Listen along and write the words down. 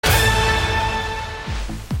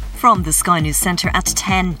From the Sky News Centre at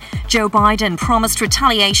 10. Joe Biden promised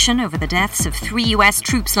retaliation over the deaths of 3 US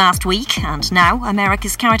troops last week, and now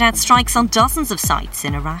America's carried out strikes on dozens of sites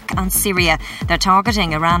in Iraq and Syria. They're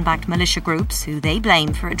targeting Iran-backed militia groups who they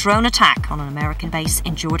blame for a drone attack on an American base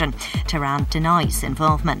in Jordan. Tehran denies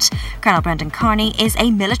involvement. Colonel Brendan Carney is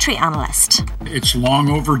a military analyst. It's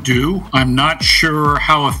long overdue. I'm not sure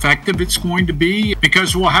how effective it's going to be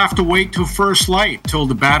because we'll have to wait till first light, till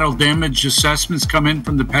the battle damage assessments come in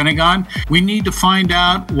from the Pentagon. We need to find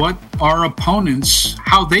out what our opponents,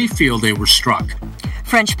 how they feel they were struck.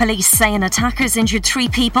 French police say an attacker's injured 3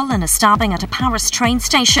 people in a stabbing at a Paris train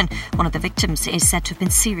station. One of the victims is said to have been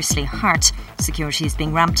seriously hurt. Security is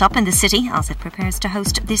being ramped up in the city as it prepares to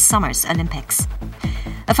host this summer's Olympics.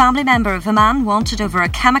 A family member of a man wanted over a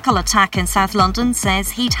chemical attack in South London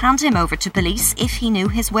says he'd hand him over to police if he knew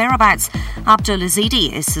his whereabouts. Abdul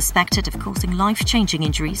Azidi is suspected of causing life-changing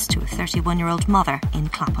injuries to a 31-year-old mother in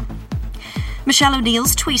Clapham. Michelle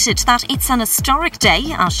O'Neill's tweeted that it's an historic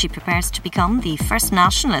day as she prepares to become the first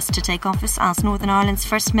nationalist to take office as Northern Ireland's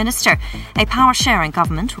First Minister. A power-sharing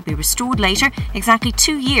government will be restored later, exactly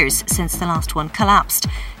 2 years since the last one collapsed.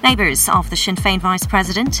 Neighbours of the Sinn Féin Vice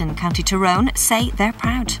President in County Tyrone say they're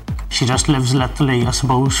proud. She just lives literally, I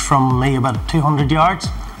suppose, from me about 200 yards.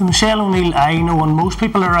 Michelle O'Neill, I know, and most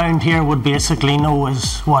people around here would basically know,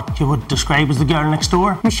 is what you would describe as the girl next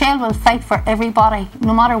door. Michelle will fight for everybody,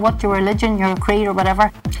 no matter what your religion, your creed or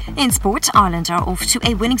whatever. In sport, Ireland are off to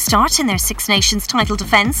a winning start in their Six Nations title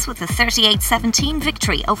defence with a 38-17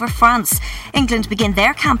 victory over France. England begin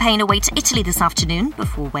their campaign away to Italy this afternoon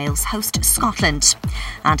before Wales host Scotland.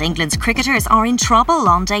 And England's cricketers are in trouble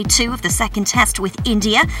on day 2 of the second test with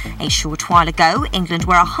India. A short while ago, England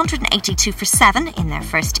were 182 for 7 in their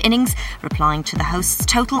first innings, replying to the hosts'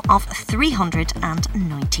 total of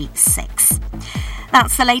 396.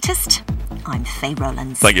 That's the latest. I'm Faye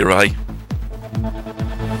Rowlands. Thank you, Ray.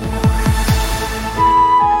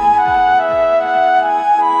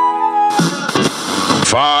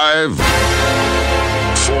 Five, 4.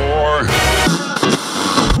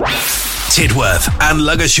 Tidworth and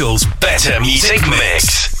Luggershall's Better Music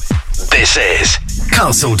Mix. This is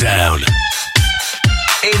Castle Down.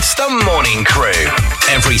 It's the Morning Crew.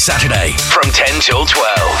 Every Saturday from 10 till 12.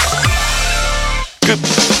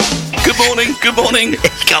 Good morning, good morning.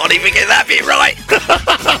 Can't even get that bit right.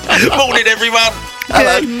 Morning, everyone.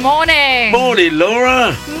 Good morning. Morning,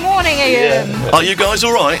 Laura. Morning, Ian. Yeah. Are you guys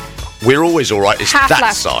all right? We're always all right. It's Half that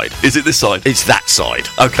left. side. Is it this side? It's that side.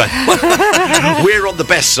 Okay. We're on the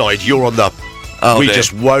best side. You're on the... we dear.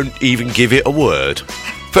 just won't even give it a word.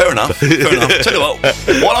 Fair enough. Fair enough. Tell you what,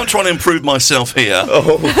 while I'm trying to improve myself here...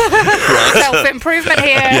 right. Self-improvement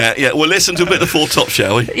here. Yeah. We'll listen to a bit of Four Top,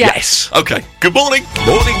 shall we? Yeah. Yes. Okay. Good morning.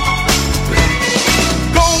 Morning.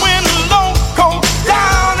 Going loco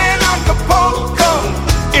down in Acapulco.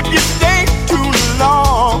 If you stay too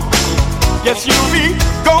long, yes, you'll be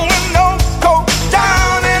going loco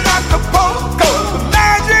down in Acapulco. The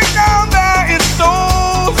magic down there is so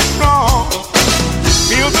strong.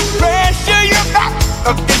 Feel the pressure you got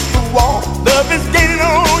against the wall. Love is getting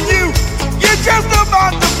on you. You're just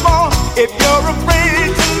about to fall. If you're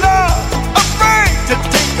afraid to love, afraid to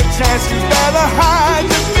take a chance, you better hide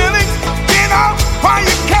your feelings. Get out while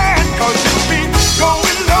you can, 'cause you'll be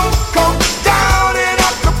going loco down in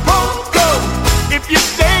Acapulco if you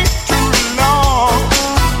stay too long.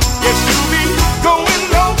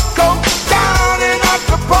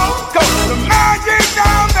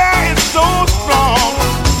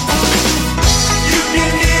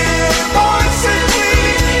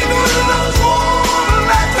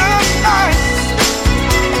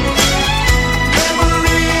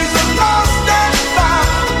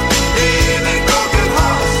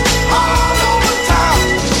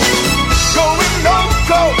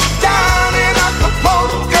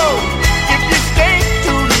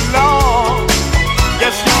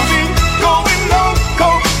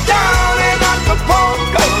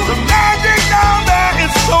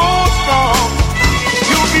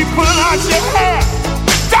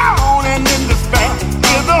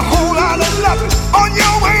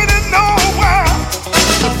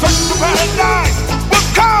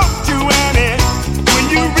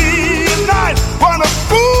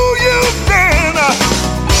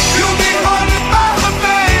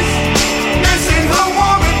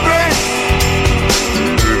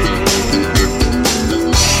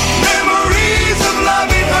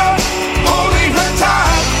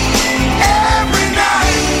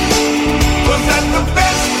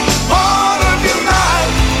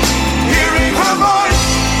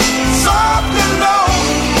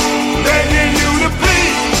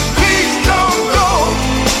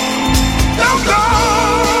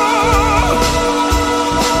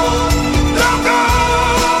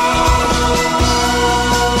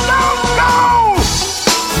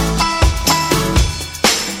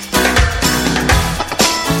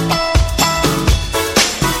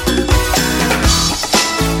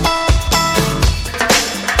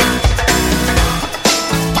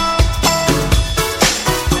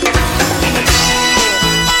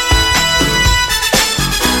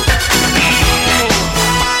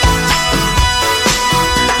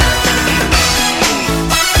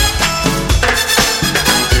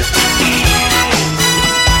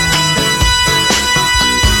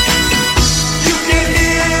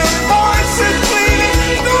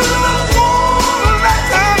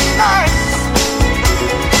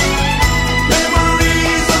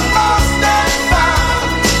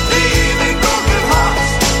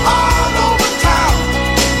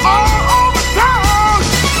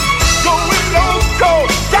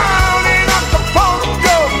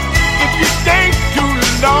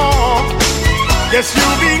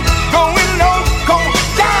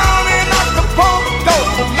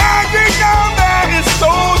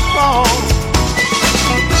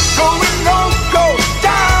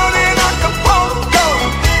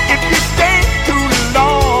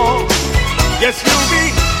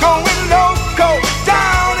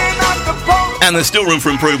 And there's still room for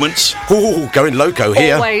improvements. Ooh, going loco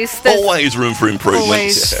here. Always room for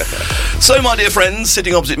improvements. So, my dear friends,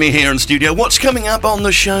 sitting opposite me here in studio, what's coming up on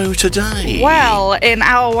the show today? Well, in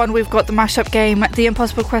hour one, we've got the mashup game, the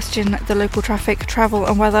impossible question, the local traffic, travel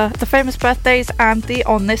and weather, the famous birthdays, and the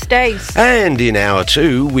on this days. And in hour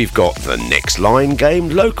two, we've got the next line game,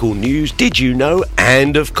 local news, did you know,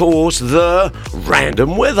 and of course, the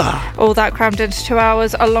random weather. All that crammed into 2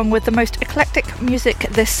 hours, along with the most eclectic music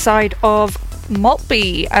this side of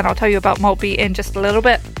Maltby, and I'll tell you about Maltby in just a little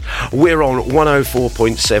bit. We're on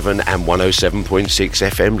 104.7 and 107.6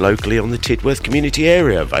 FM locally on the Tidworth community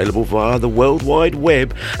area, available via the World Wide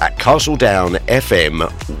Web at Castledown FM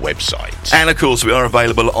website. And of course, we are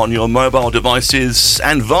available on your mobile devices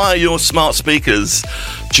and via your smart speakers.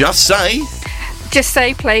 Just say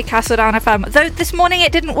play Castledown FM. Though this morning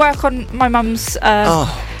it didn't work on my mum's.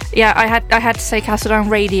 Yeah, I had to say Castledown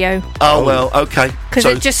Radio. Oh, well, okay. Because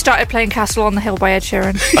it just started playing Castle on the Hill by Ed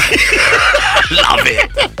Sheeran. Love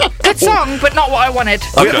it. Good song, but not what I wanted.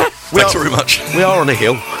 Okay, thanks very much. We are on a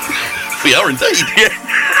hill. We are indeed, yeah.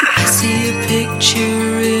 I see a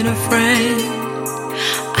picture in a frame.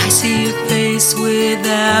 I see a face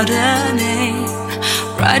without a name.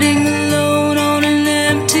 Riding alone on an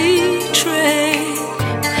empty train.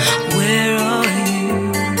 Where are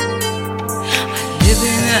you?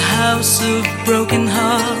 In a house of broken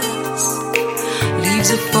hearts, leaves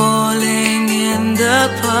are falling in the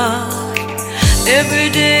park. Every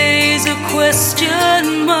day's a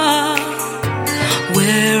question mark.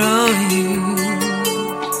 Where are you?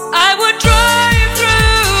 I would drive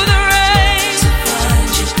through the rain to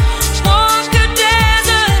find you. Walk a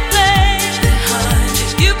desert plain behind you.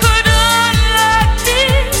 You could unlock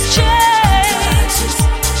these chains.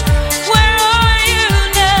 Where are you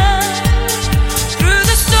now? Through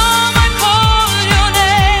the storm I call your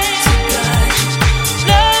name to guide you.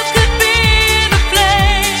 Love could be the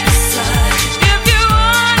flame beside you. If you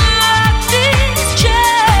unlock these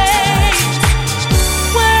chains,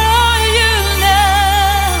 where are you now?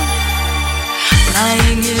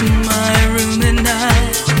 Lying in my room at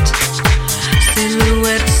night,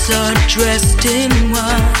 silhouettes are dressed in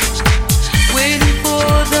white, waiting for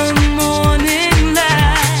the morning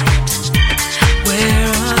light. Where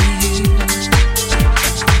are you?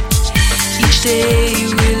 Each day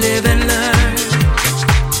we live and learn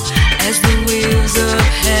as the wheels of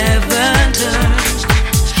heaven turn.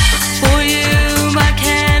 For you my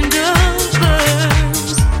candle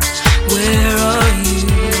burns. Where are you?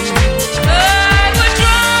 I would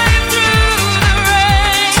drive through the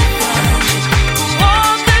rain to find you.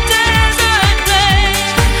 Walk the desert plain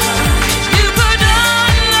behind you. You could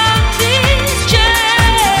unlock these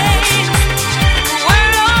chains.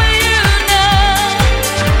 Where are you now?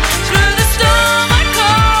 Through the storm I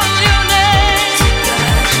call your name to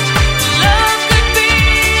guide you. Love could be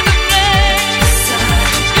the flame beside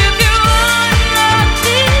you. If you unlock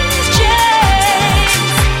these chains,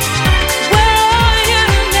 where are you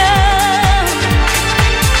now?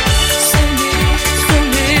 So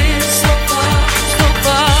near, so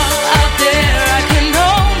far out there. I can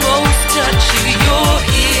almost touch you. You're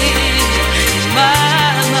here in my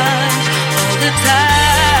mind all the time.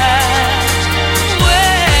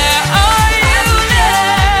 Where are you now?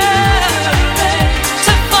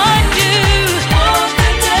 To find you, walk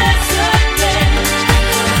the desert plain.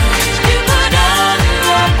 You could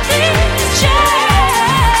unlock these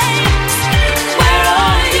chains. Where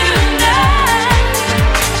are you now?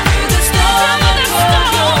 Through the storm I call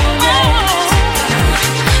your name.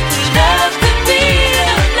 Love could be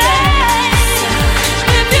the place.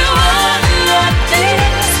 If you unlock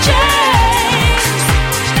these chains,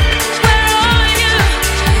 where are you?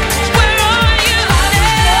 Where are you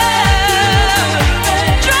now?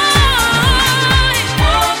 Drive,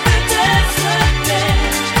 walk the desert plain.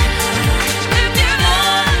 If you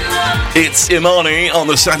unlock. It's Imani on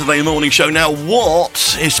the Saturday morning show. Now,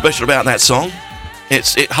 what is special about that song?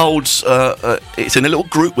 It's in a little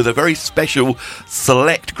group with a very special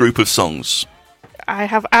select group of songs. I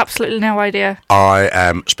have absolutely no idea. I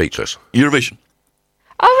am speechless. Eurovision.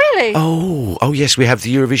 Oh, really? Oh yes, we have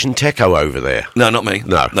the Eurovision Techo over there. No, not me.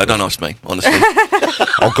 No. Don't ask me, honestly.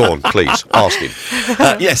 Oh, go on, please, ask him.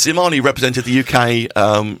 Yes, Imani represented the UK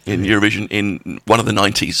in Eurovision in one of the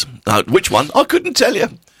 90s. Which one? I couldn't tell you.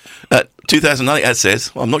 2008, as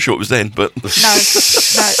says. Well, I'm not sure it was then, but... No.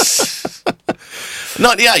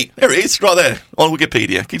 98. There it is, right there, on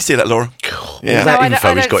Wikipedia. Can you see that, Laura? Yeah. All that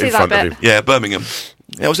info he's got in front of him. Yeah, Birmingham.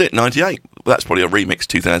 That was it, 98. That's probably a remix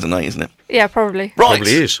 2008, isn't it? Yeah, probably. Right.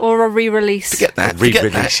 Probably is. Or a re-release. Forget that.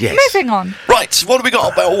 Re-release, yes. Moving on. Right, what have we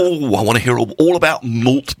got about... Oh, I want to hear all about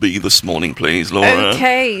Maltby this morning, please, Laura.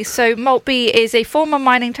 Okay, so Maltby is a former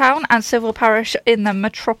mining town and civil parish in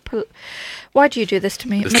the Why do you do this to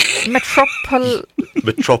me? Metropolis.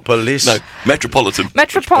 No, Metropolitan.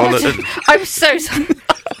 I'm so sorry.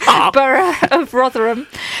 Borough of Rotherham,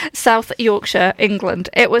 South Yorkshire, England.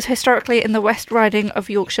 It was historically in the West Riding of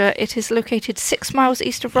Yorkshire. It is located 6 miles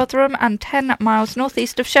east of Rotherham and 10 miles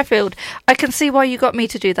northeast of Sheffield. I can see why you got me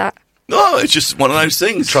to do that. No, it's just one of those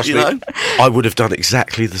things. Trust me, know? I would have done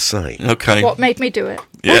exactly the same. Okay. What made me do it?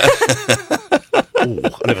 Yeah. Oh,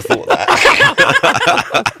 I never thought that.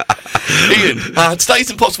 Ian,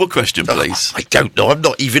 today's impossible question, please. I don't know. I'm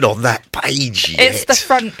not even on that page yet. It's the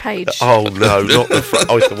front page. Oh, no, not the front.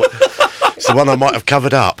 Oh, it's the one I might have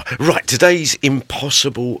covered up. Right, today's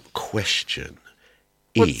impossible question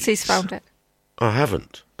Once he's found it. I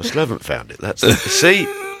haven't. I still haven't found it. See?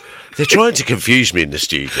 They're trying to confuse me in the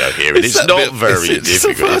studio here, and it's not very difficult. It's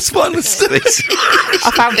the first one.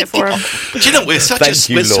 I found it for him. Do you know, we're such a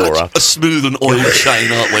smooth and oiled chain,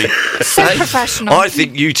 aren't we? So professional. I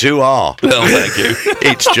think you two are. Well, thank you.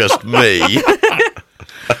 It's just me.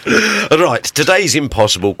 Right, today's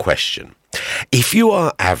impossible question. If you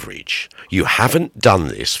are average, you haven't done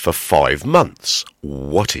this for 5 months,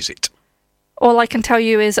 what is it? All I can tell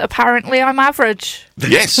you is apparently I'm average.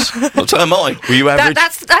 Yes, well, so am I. Were you average?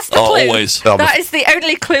 That's the clue. Always. That is the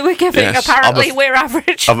only clue we're giving. Yes. Apparently we're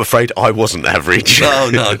average. I'm afraid I wasn't average.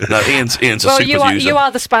 Oh, no. Ian's a super user. You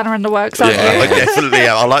are the spanner in the works, aren't you? I definitely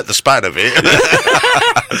am. I like the span of it.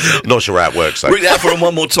 I'm not sure how it works, though. Read it out for him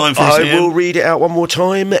one more time for us, I Ian. will read it out one more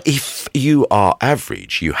time. If you are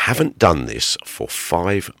average, you haven't done this for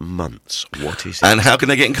 5 months. What is it? And how can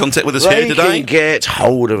they get in contact with us here today? They can get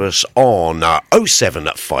hold of us on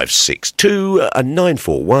 07562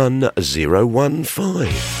 941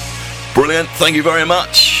 015. Brilliant. Thank you very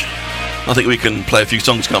much. I think we can play a few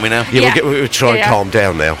songs, can't we now? Yeah, we'll try and calm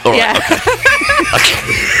down now. All right, okay.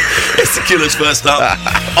 It's the Killers first up.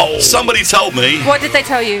 Somebody told me... What did they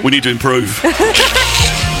tell you? We need to improve. Breaking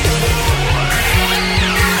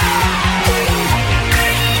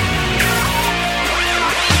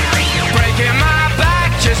my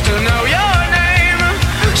back just to know your name.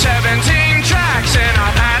 17 tracks and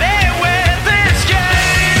I've had it with this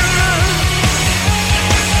game.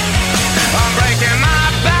 I'm breaking my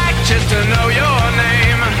back just to know your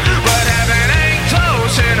name. But heaven ain't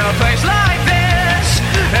close in a place like this.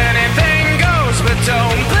 Anything goes, but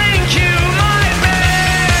don't think you might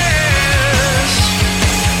miss.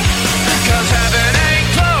 'Cause heaven ain't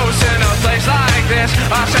close in a place like this.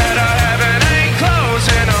 I said heaven ain't close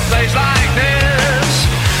in a place like this.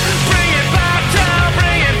 Bring it back down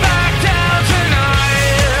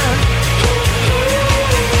tonight.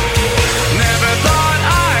 Never thought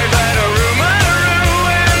I'd let a rumor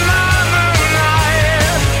ruin my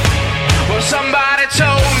moonlight. Well, somebody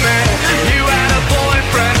told me you had a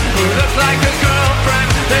boyfriend who looked like a girlfriend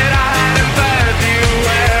that I had in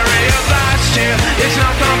February of last year. It's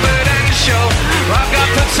not confidential, I've got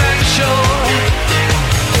potential.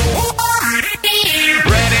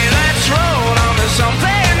 Ready, let's roll on to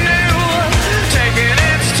something new. Taking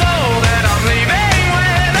its toll that I'm leaving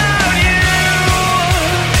without you.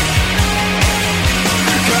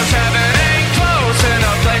 'Cause heaven ain't close in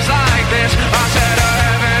a place like this. I said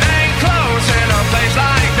heaven ain't close in a place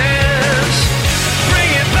like this.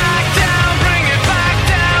 Bring it back down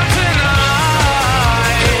tonight.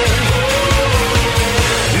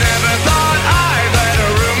 Never thought I'd let a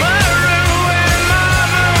rumor ruin my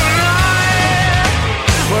moonlight.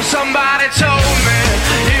 Well, somebody told me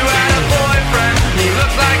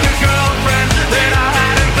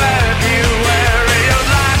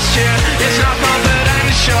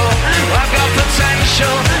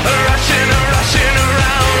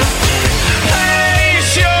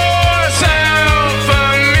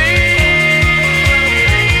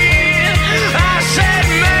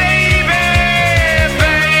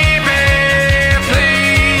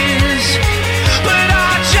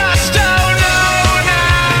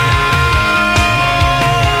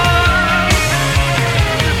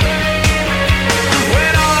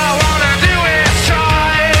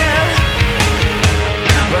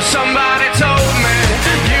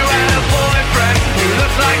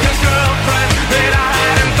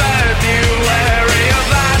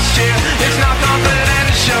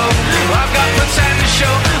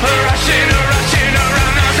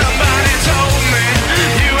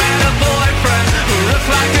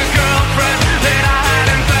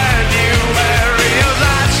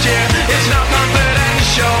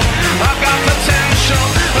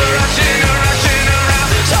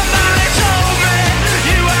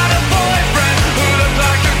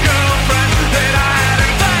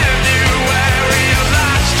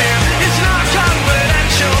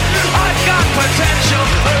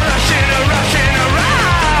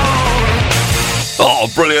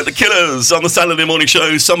Oh, brilliant. The Killers on the Saturday morning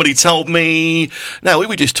show. Somebody told me... No, we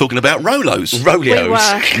were just talking about Rolos. Rolios. We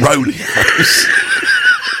were. Rolios.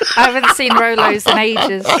 I haven't seen Rolos in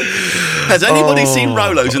ages. Has anybody seen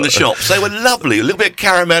Rolos in the shops? They were lovely. A little bit of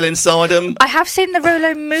caramel inside them. I have seen the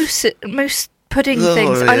Rolo mousse pudding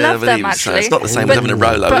things. I love them, actually. It's not the same as having a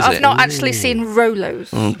Rolo, but is I've it? not actually seen Rolos.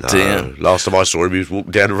 Oh, dear. No, last time I saw him, he was walking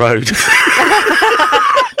down the road.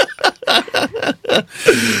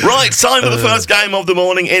 Right, time for the first game of the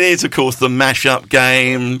morning. It is, of course, the mashup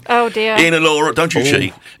game. Oh, dear. Ian and Laura, don't you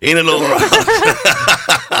cheat. Ian and Laura.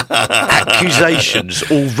 Accusations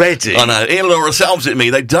already. I know. Ian and Laura solves it me.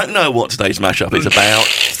 They don't know what today's mashup is about.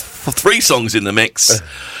 3 songs in the mix.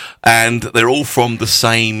 And they're all from the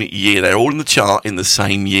same year. They're all in the chart in the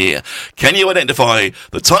same year. Can you identify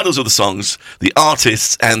the titles of the songs, the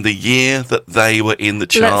artists, and the year that they were in the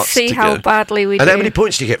charts? Let's see how badly we do. And how many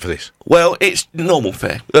points do you get for this? Well, it's normal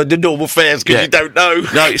fare. The normal fares, because you don't know.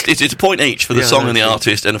 No, it's a point each for the song and the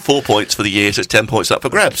artist, and 4 points for the year, so it's 10 points up for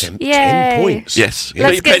grabs. 10 Yay. points? Yes. Let's You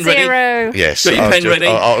got your get pen ready? 0. Yes. Got your pen ready?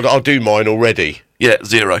 I'll do mine already. Yeah,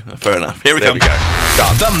 0. Fair enough. Here we There come. we go.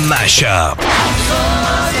 Done. The mashup.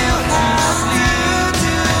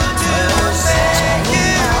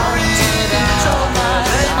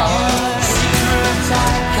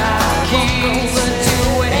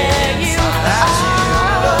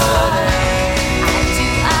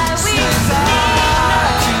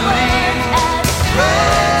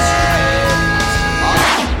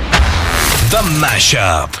 The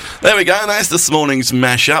mashup. There we go. That's this morning's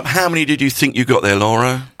mashup. How many did you think you got there,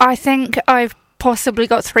 Laura? I think I've possibly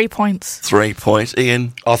got 3 points. 3 points.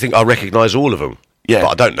 Ian? I think I recognise all of them. Yeah. But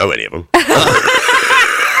I don't know any of them.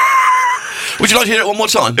 Would you like to hear it one more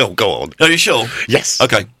time? Oh, go on. Are you sure? Yes.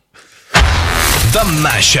 Okay. The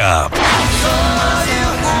mashup.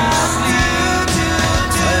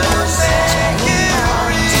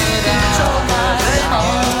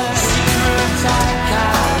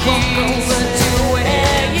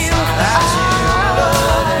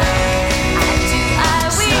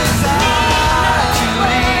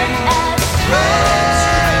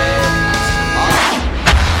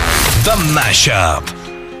 The mashup.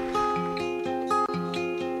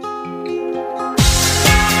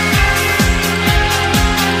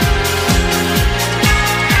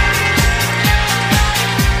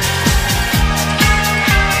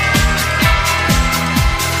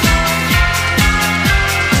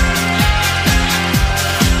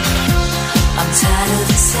 I'm tired of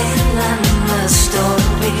telling the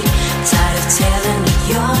story, tired of telling it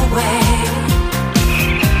your way.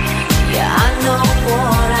 Yeah, I know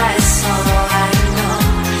what I saw, I know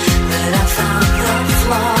that I found the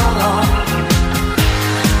flaw.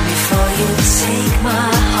 Before you take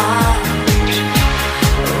my heart,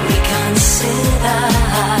 reconsider.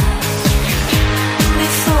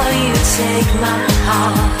 Before you take my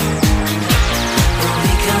heart,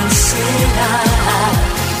 reconsider.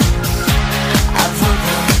 I've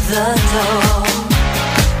opened the door.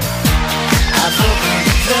 I've opened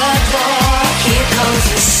the door. Here comes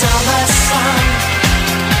the summer sun.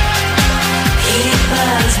 He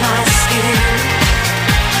burns my skin.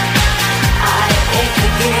 I ache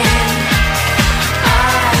again.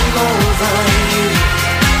 I'm over you.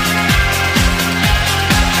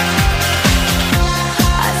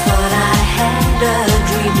 I thought I had a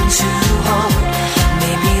dream to hold.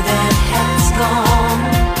 Maybe that has gone.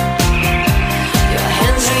 Your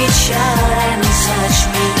hands reach out and touch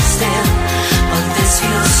me still, but this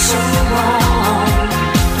feels so wrong.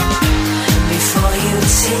 Before you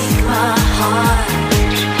take my heart,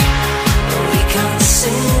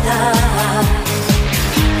 reconsider.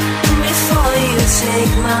 Before you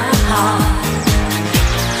take my heart,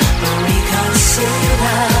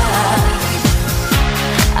 reconsider.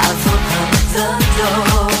 I've opened the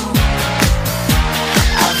door.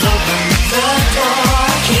 I've opened the door.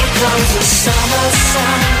 Here comes the summer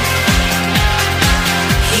sun.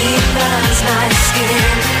 He burns my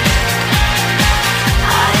skin.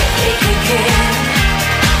 I ache again.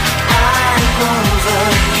 I'm over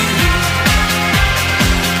you.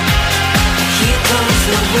 Here comes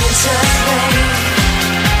the winter rain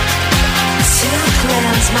to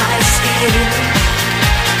cleanse my skin.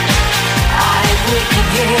 I wake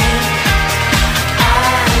again.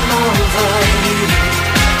 I'm over you.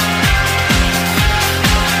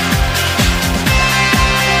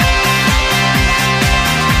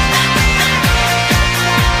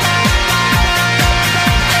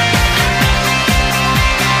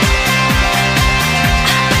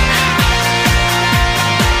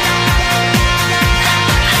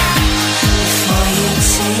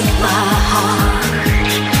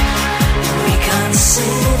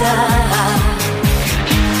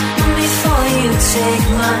 take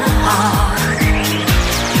my heart,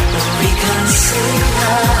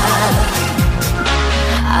 reconsider.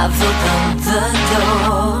 I've opened the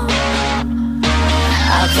door.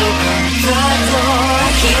 I've opened the door.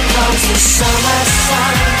 Here comes the summer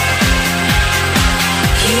sun.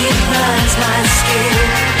 He burns my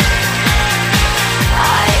skin.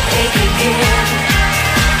 I ache again.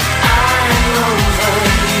 I'm over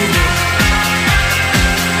you.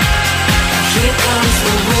 Here comes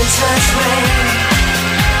the winter's rain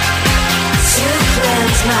to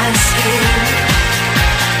cleanse my skin.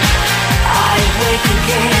 I wake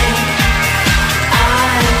again.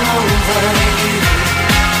 I'm over you.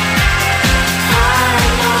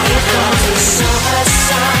 Here comes the silver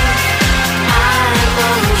sun. I'm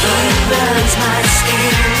over you. He burns my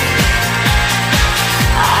skin.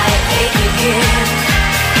 I ache again.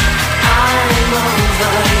 I'm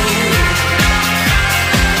over you.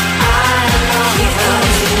 Here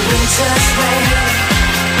comes the winter's rain.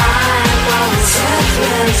 I'm over to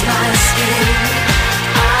cleanse my skin.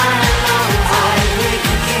 I'm over. I wake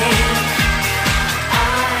again.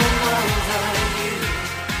 I'm over you.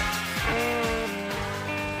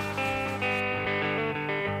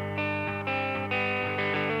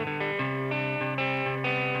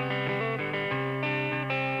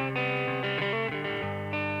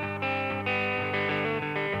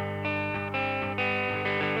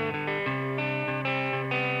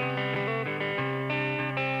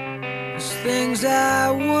 There's things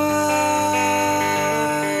I want.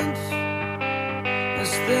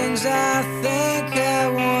 There's things I think I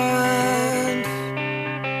want.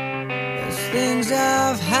 There's things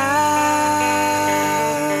I've had.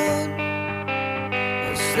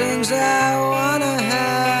 There's things I wanna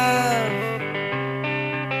have.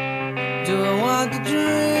 Do I want the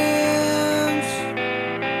dreams?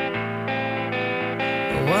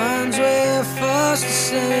 The ones we're forced to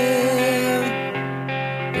see?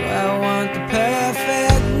 I want the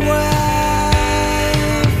perfect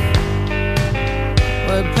wife,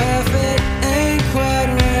 but perfect ain't quite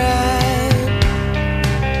right.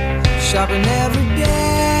 Shopping every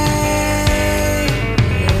day,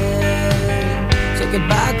 yeah. Take it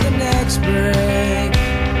back the next break.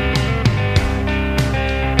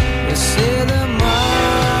 You see, the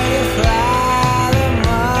more you fly, the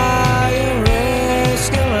more you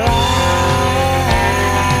risk your life.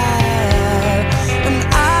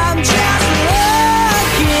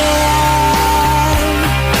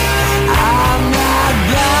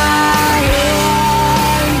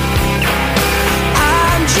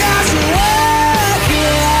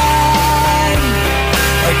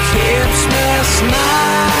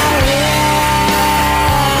 Smiling,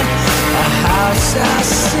 a house I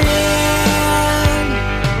sin.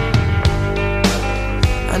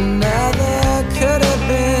 Another could have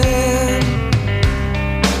been.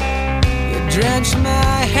 You drenched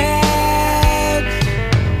my head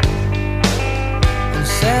and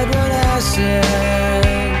said what I said.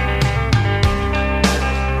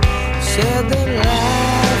 Said that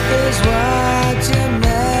life is what you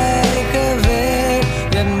make of it.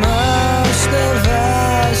 Yet most of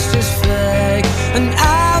us just fake, and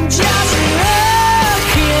I'm just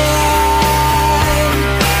looking.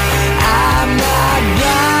 I'm not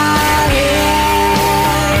dying.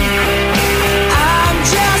 I'm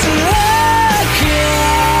just looking.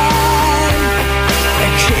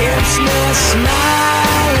 It keeps me smiling.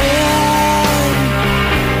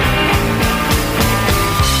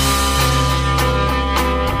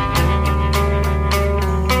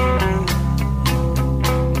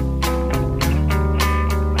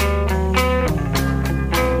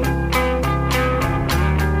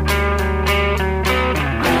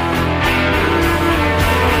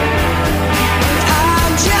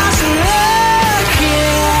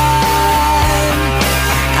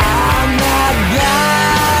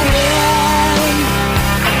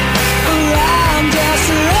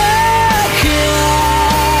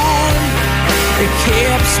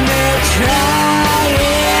 Keeps me trying,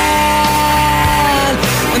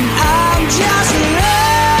 and I'm just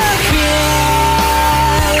looking.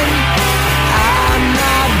 I'm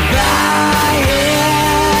not buying.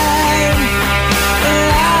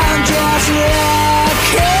 I'm just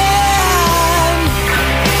looking.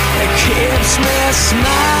 It keeps me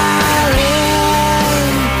smiling.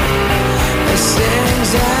 There's things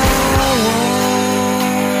I want.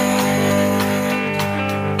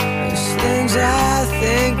 There's things I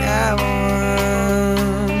think I want.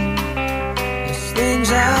 There's things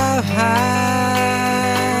I've had.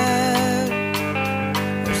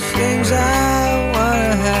 There's things I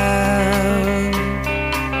wanna have.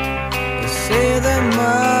 They say the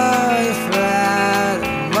more you fly,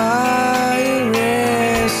 the more you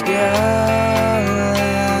risk your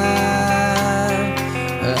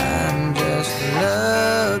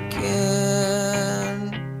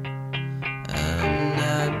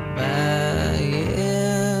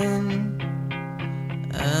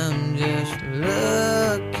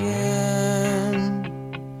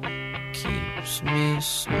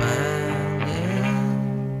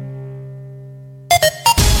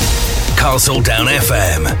Castle Down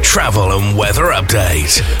FM travel and weather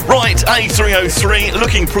update. Right, A303,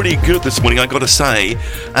 looking pretty good this morning, I've got to say.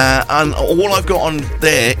 And all I've got on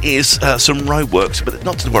there is some roadworks, but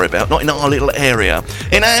not to worry about, not in our little area.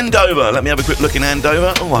 In Andover, let me have a quick look in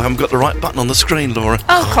Andover. Oh, I haven't got the right button on the screen, Laura.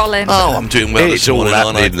 Oh, Colin. Oh, I'm doing well It's this morning, all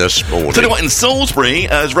aren't I? happening this morning. Tell you what, in Salisbury,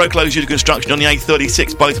 there's road closure due to construction on the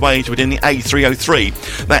A36 both ways within the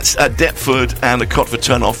A303. That's Deptford and the Cotford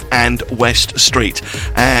turnoff and West Street.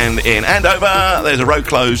 And in Andover, there's a road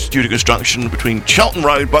closed due to construction between Charlton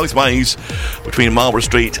Road both ways between Marlborough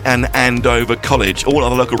Street and Andover College. All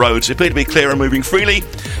other local roads appear to be clear and moving freely,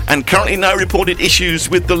 and currently no reported issues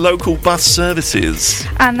with the local bus services.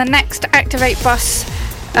 And the next Activate bus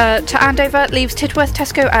to Andover leaves Tidworth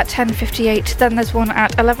Tesco at 10:58. Then there's one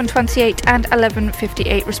at 11:28 and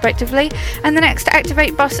 11:58 respectively. And the next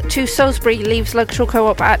Activate bus to Salisbury leaves Luxury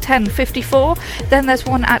Co-op at 10:54. Then there's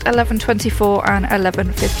one at 11:24 and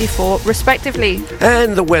 11:54 respectively.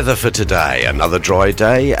 And the weather for today, another dry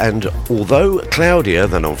day, and although cloudier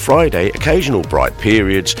than on Friday, occasional bright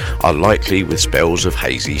periods are likely with spells of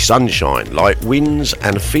hazy sunshine, light winds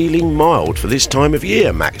and feeling mild for this time of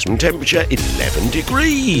year. Maximum temperature 11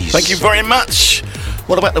 degrees. Thank you very much.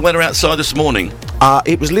 What about the weather outside this morning?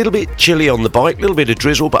 It was a little bit chilly on the bike, a little bit of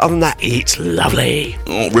drizzle, but other than that, it's lovely.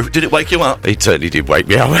 Oh, did it wake you up? It certainly did wake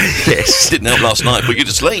me up, yes. Didn't help last night, put you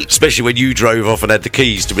to sleep. Especially when you drove off and had the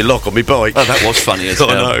keys to my lock on my bike. Oh, that was funny as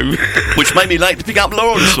hell. I know. Which made me late to pick up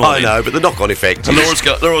Laura this morning. I know, but the knock-on effect. And Laura's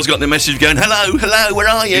got the message going, hello, where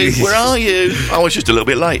are you? Where are you? I was just a little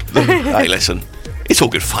bit late. Hey, listen. It's all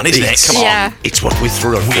good fun, isn't it? Come on. It's what we're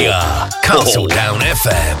through. We are Castle Down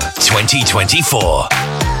FM 2024.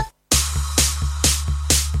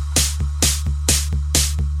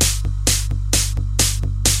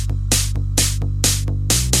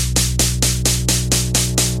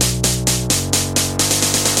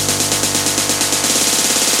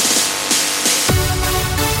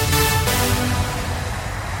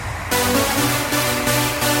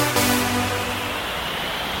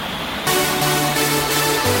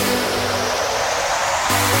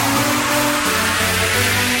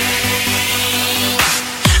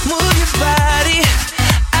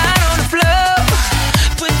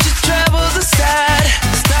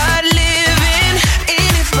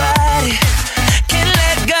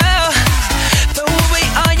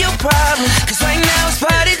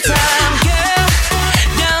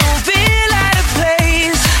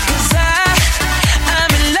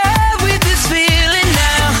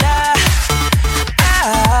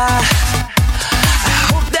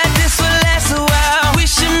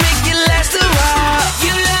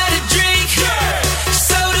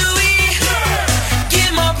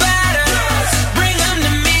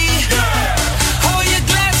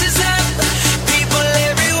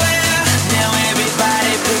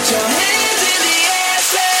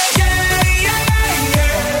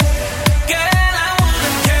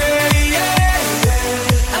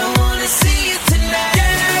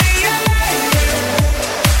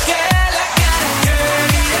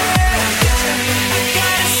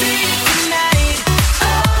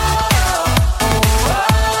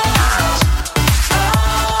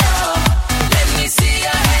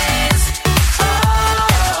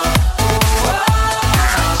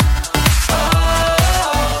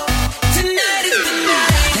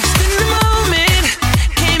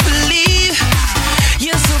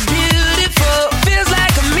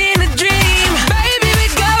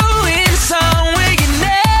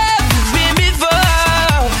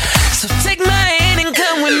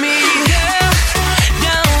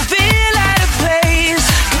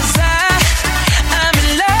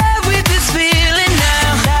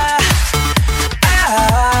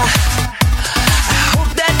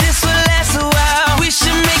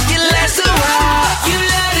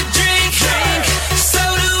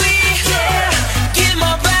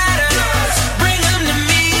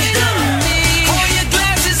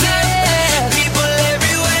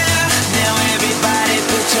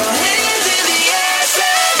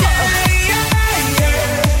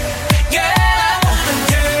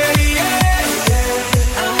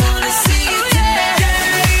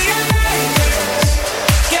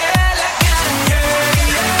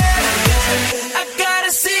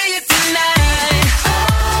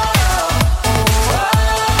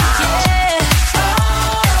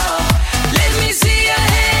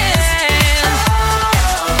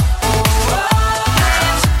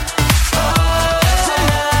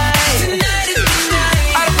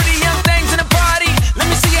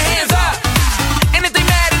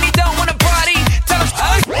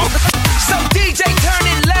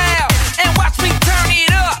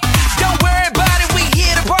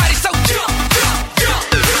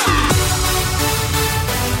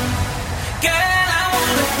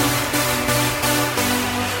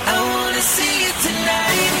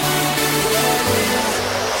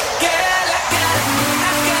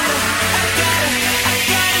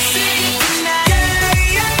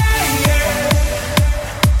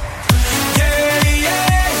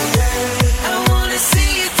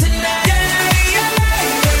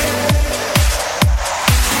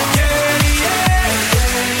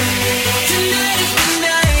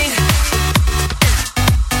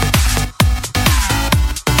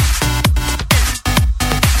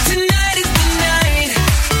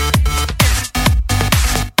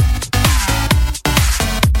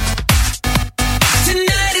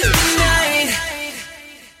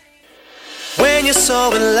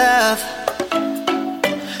 so in love.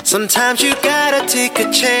 Sometimes you gotta take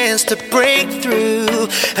a chance to break through.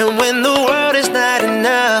 And when the world is not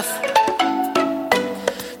enough,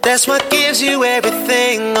 that's what gives you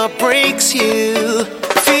everything or breaks you.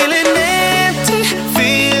 Feeling empty,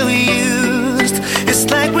 feel used. It's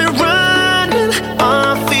like we're running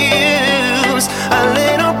on fumes. A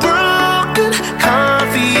little broken,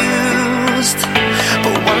 confused.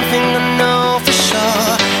 But one thing I know for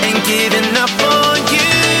sure, ain't giving up on you.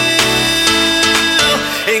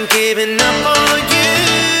 Ain't giving up on you.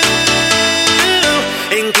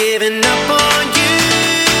 Ain't giving up on you.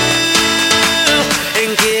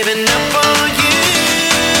 Ain't giving up on you.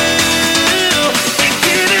 Ain't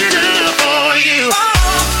giving up on you.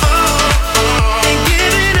 Ain't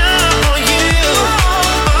giving up on you.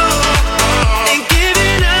 Ain't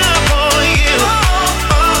giving up on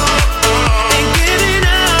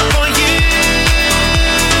you.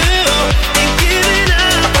 Ain't giving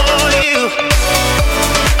up on you.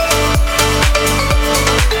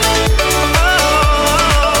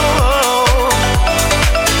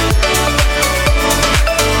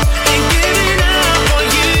 Ain't giving up on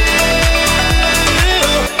you.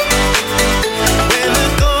 When the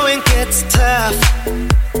going gets tough,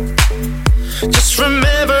 just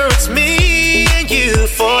remember it's me and you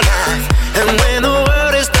for life. And when the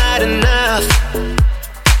world is not enough,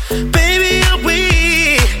 baby, are we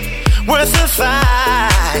worth the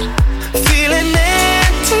fight? Feeling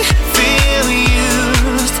empty, feel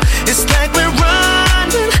used. It's like we're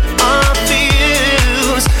running on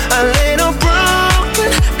fumes. A little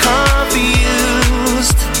broken,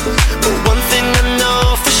 confused. But one thing I know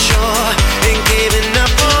for sure, ain't giving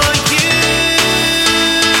up on you.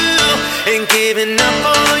 Ain't giving up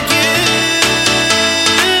on you.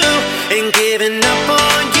 Ain't giving up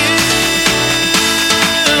on you.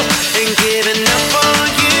 Ain't giving up on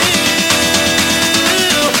you.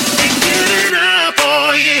 Ain't giving up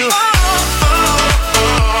on you.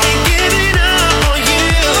 Ain't giving up on you.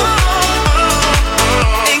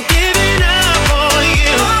 Ain't giving up on you. Ain't giving up on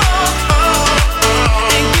you.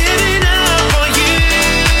 Ain't giving up on you.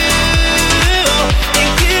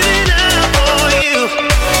 Ain't giving up on you.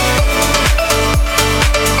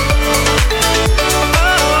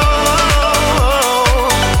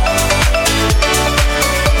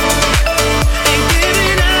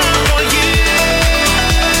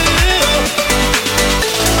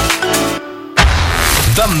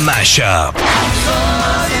 The Mashup.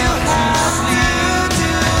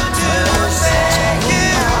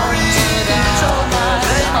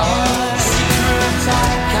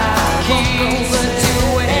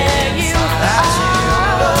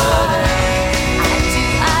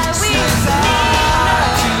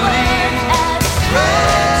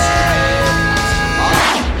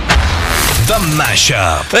 The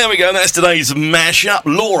Mashup. There we go. That's today's mashup.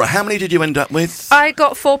 Laura, how many did you end up with? I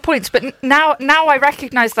got 4 points, but now I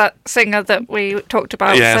recognise that singer that we talked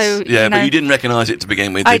about. Yes, so, yeah, you know, but you didn't recognise it to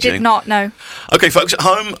begin with, I did you? did not know. Okay, folks at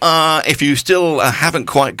home, if you still haven't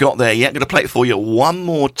quite got there yet, I'm going to play it for you one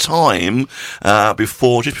more time just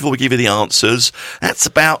before we give you the answers. That's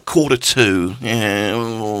about 1:45. Yeah,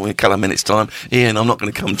 in a couple of minutes' time. Ian, I'm not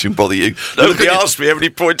going to come to and bother you. Nobody asked me how many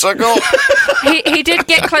points I got. He did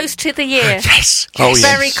get close to the year. Yes.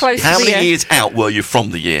 Very close How to the many year. years out were you from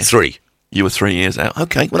the year? 3. You were 3 years out.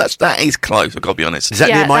 Okay, well that is close. I've got to be honest. Is that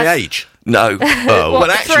Yeah, near my that's- age? No. Oh. Well,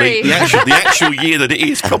 actually, 3? the actual year that it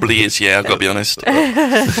is probably is. Yeah, I've got to be honest.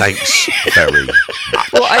 Thanks very much.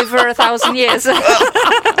 What, over 1,000 years?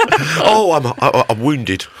 Oh, I'm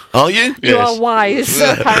wounded. Are you? You are wise,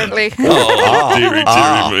 apparently. Oh,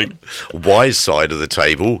 dearie me. Wise side of the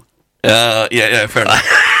table. Yeah, fair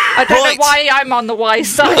enough. I don't Right. know why I'm on the wise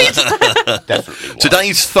side. Definitely.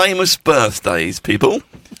 Today's famous birthdays, people.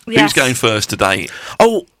 Yes. Who's going first today?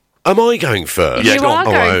 Oh, am I going first? Yeah, You go on.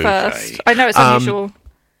 are going okay. first. I know it's unusual.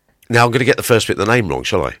 Now I'm going to get the first bit of the name wrong,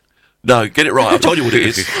 shall I? No, get it right. I told you what it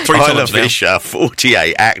is. 3 Isla times now. Fisher,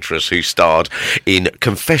 48, actress who starred in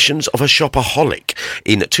Confessions of a Shopaholic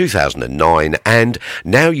in 2009 and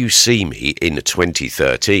Now You See Me in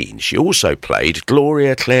 2013. She also played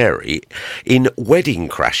Gloria Clary in Wedding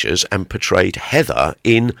Crashers and portrayed Heather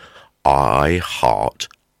in I Heart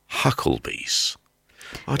Hucklebees.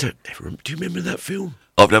 I don't ever. Do you remember that film?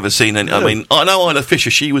 I've never seen any. I mean, I know Isla Fisher.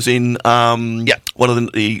 She was in one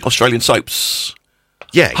of the Australian soaps.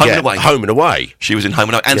 Yeah, Home and Away. Home and Away. She was in Home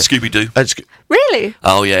and Away and Yeah. Scooby Doo. Really?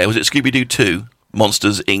 Oh yeah, was it Scooby Doo 2?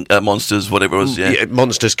 Monsters Inc. Monsters, whatever it was. Yeah,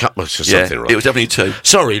 Monsters Cup or something. Right. It was definitely 2.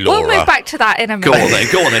 Sorry, Laura. We'll move back to that in a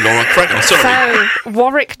minute. Go on then, Laura. Crack on. Sorry. So,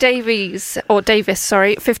 Warwick Davis,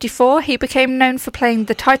 54, he became known for playing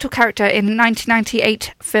the title character in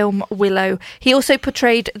 1998 film Willow. He also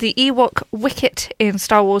portrayed the Ewok Wicket in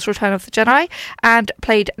Star Wars Return of the Jedi and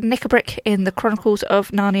played Nickabrick in The Chronicles of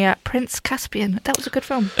Narnia, Prince Caspian. That was a good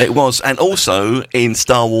film. It was. And also, in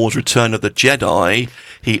Star Wars Return of the Jedi,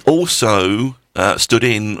 he also stood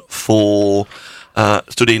in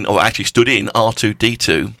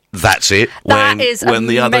R2-D2. That's it. That is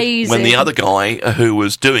amazing. When the other guy who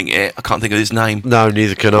was doing it, I can't think of his name. No,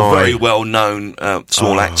 neither can I. Very well known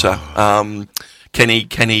small actor.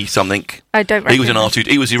 Kenny something. I don't remember. He was an R2.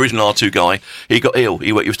 He was the original R2 guy. He got ill.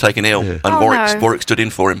 He was taken ill, and Warwick stood in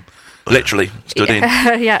for him. Literally stood in.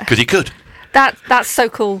 Yeah. Because he could. That's so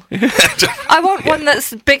cool. I want one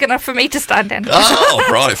that's big enough for me to stand in. Oh,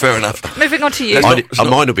 right, fair enough. Moving on to you.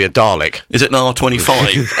 Mine will be a Dalek. Is it an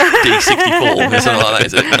R25? D64? Something like that,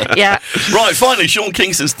 is it? Yeah. Right, finally, Sean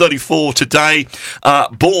Kingston's 34 today.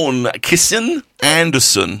 Born Kissin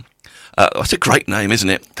Anderson. That's a great name, isn't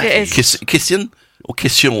it? It is. Kissin? Or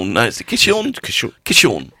Kishon? No, it's Kishon?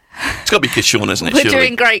 Kishon. It's got to be Kishon, isn't it? We're surely?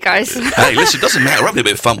 doing great, guys. Hey, listen, it doesn't matter. We're having a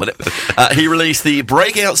bit of fun with it. He released the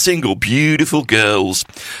breakout single Beautiful Girls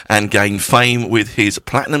and gained fame with his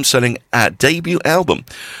platinum-selling debut album,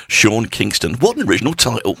 Sean Kingston. What an original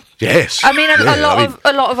title. Yes. I mean,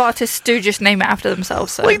 a lot of artists do just name it after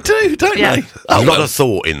themselves. So. They do, don't they? A lot of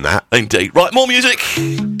thought in that. Indeed. Right, more music.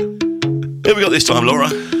 Here we got this time, Laura.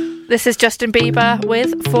 This is Justin Bieber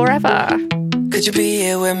with Forever. Could you be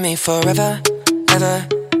here with me forever, ever,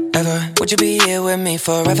 ever? Would you be here with me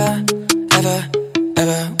forever, ever,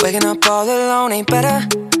 ever? Waking up all alone ain't better,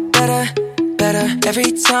 better, better.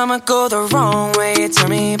 Every time I go the wrong way, you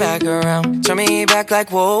turn me back around. Turn me back like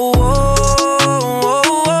whoa, whoa,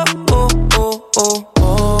 whoa, whoa, whoa, whoa,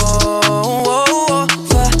 whoa, whoa.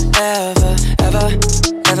 Forever, ever,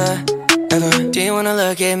 ever, ever. Do you wanna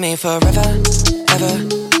look at me forever, ever,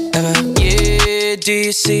 ever? Yeah, do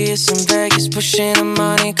you see us in Vegas pushing a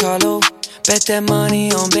Monte Carlo? Bet that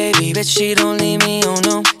money on baby, bet she don't leave me, oh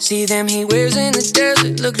no. See them he wears in the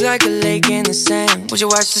desert, look like a lake in the sand. Would you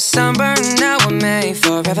watch the sun burn out with me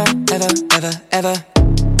forever, ever, ever, ever?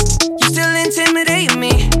 You still intimidate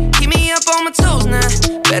me, keep me up on my toes now.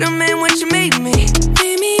 Better man what you made me.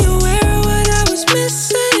 Made me aware of what I was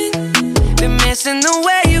missing. Been missing the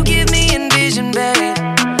way you give me envision, babe.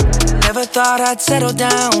 Never thought I'd settle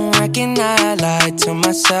down, reckon I lied to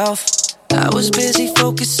myself. I was busy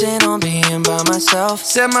focusing on being by myself.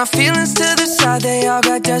 Set my feelings to the side, they all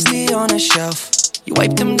got dusty on a shelf. You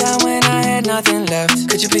wiped them down when I had nothing left.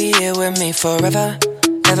 Could you be here with me forever,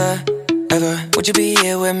 ever, ever? Would you be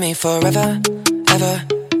here with me forever, ever,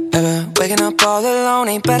 ever? Waking up all alone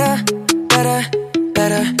ain't better, better,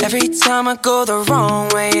 better. Every time I go the wrong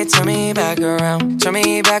way, you turn me back around. Turn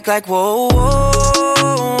me back like whoa, whoa,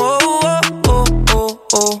 whoa, whoa, whoa,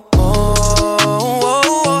 whoa, whoa.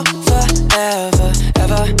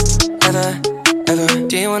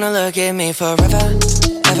 Do you wanna look at me forever,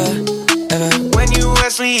 ever, ever? When you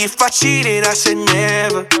asked me if I cheated, I said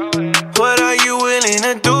never. What are you willing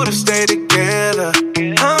to do to stay together?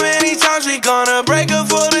 How many times we gonna break up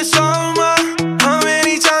for the summer? How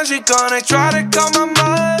many times we gonna try to call my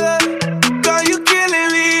mother? Girl, you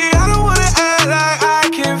killing me. I don't wanna act like I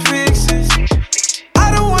can fix this.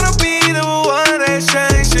 I don't wanna be the one that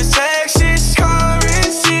changes sexes.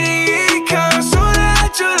 Currency, it comes so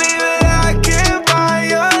naturally.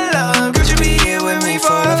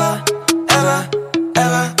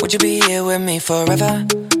 Would you be here with me forever,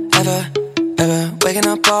 ever, ever? Waking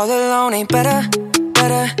up all alone ain't better,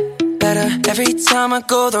 better, better. Every time I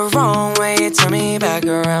go the wrong way, you turn me back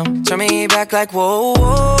around. Turn me back like whoa,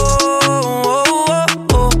 whoa, whoa,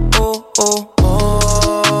 whoa, whoa, whoa, whoa,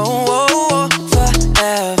 whoa.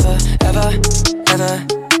 Forever, ever, ever,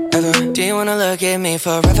 ever. Do you wanna look at me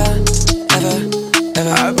forever, ever,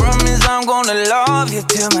 ever? I promise I'm gonna love you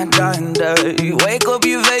till my dying day. Wake up,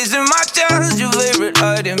 you facing my chest, your favorite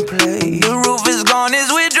hiding place. The roof is gone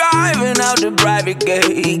as we're driving out the private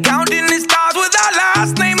gate. Counting the stars with our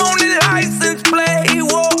last name on the license plate.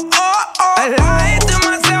 Whoa, oh, oh. I lied to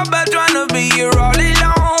myself by trying to be here all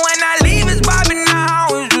alone. When I leave, it's vibing now.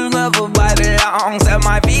 It's just never by the long. Set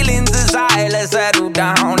my feelings aside, let's settle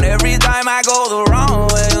down. Every time I go the wrong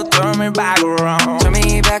way, you turn me back around. Turn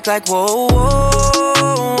me back like whoa, whoa.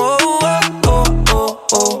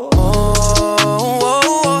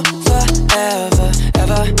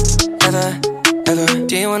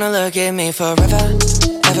 Do you wanna look at me forever,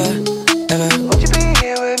 ever, ever? Would you be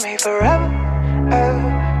here with me forever, ever,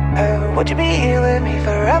 ever? Would you be here with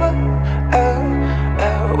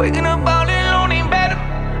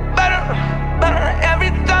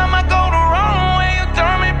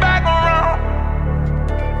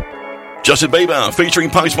Justin Bieber featuring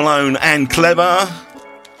Post Malone and Clever.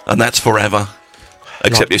 And that's forever.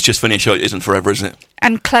 Except it's just finished, so it isn't forever, isn't it?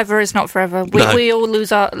 And clever is not forever. We all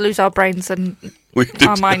lose our brains and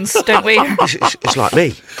our minds, don't we? It's like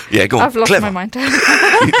me. Yeah, go on. I've lost Clever. my mind.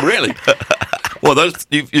 Really? Well,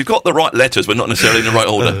 you've got the right letters, but not necessarily in the right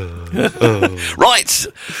order. Right,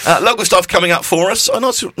 local stuff coming up for us.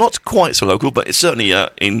 Not quite so local, but it's certainly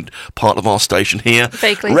in part of our station here.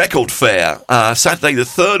 Vaguely. Record Fair, Saturday the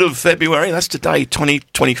 3rd of February. That's today,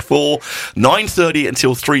 2024, 9:30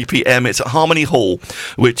 until 3 p.m. It's at Harmony Hall,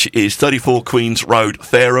 which is 34 Queens Road,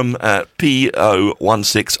 Fareham,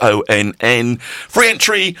 PO160NN. Free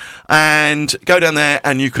entry, and go down there,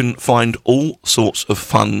 and you can find all sorts of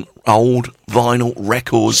fun old vinyl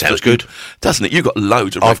records. Sounds good, doesn't it? You've got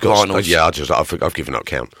loads of vinyls. Yeah, I've given up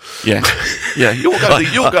count. Yeah.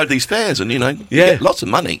 You'll go to these fairs, and you get lots of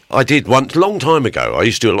money. I did once, long time ago. I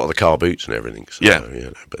used to do a lot of the car boots and everything. So,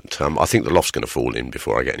 but I think the loft's going to fall in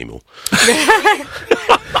before I get any more.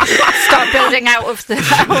 Start building out of the.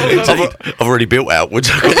 I've already built outwards.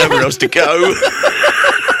 I've got nowhere else to go.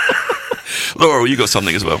 Laura, you got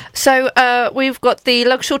something as well. So we've got the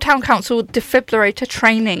Luxor Town Council defibrillator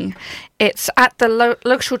training. It's at the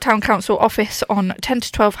Luxor Town Council office on 10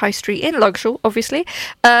 to 12 High Street in Luxor, obviously,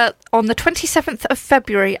 on the 27th of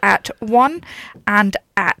February at 1 and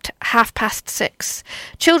at 6:30.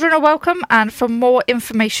 Children are welcome, and for more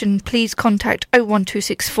information, please contact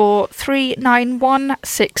 01264 391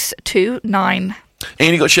 629.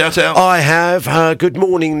 Ian, you got a shout out? I have. Good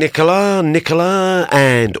morning, Nicola,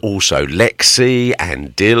 and also Lexi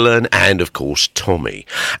and Dylan, and of course Tommy.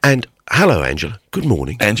 And hello, Angela. Good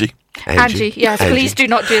morning, Angie. Angie, yes, Angie. Please do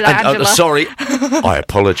not do that, Angela. Sorry, I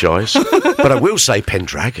apologise, but I will say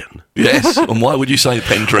Pendragon. Yes, and why would you say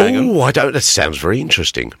Pendragon? Oh, I don't. That sounds very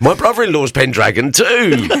interesting. My brother-in-law's Pendragon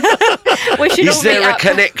too. Is there a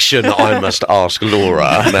connection? I must ask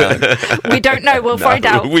Laura. No. We don't know. We'll find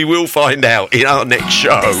out. We will find out in our next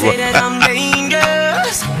show. They say that I'm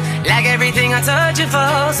dangerous, like everything I touch it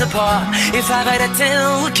falls apart. If 5 out of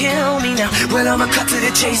 10 would kill me now, well, I'ma cut to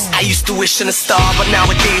the chase. I used to wish on a star, but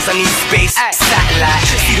nowadays I need space. Satellite,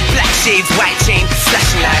 see the black shades, white chain,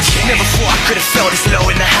 flashing lights. Never thought I could have felt this low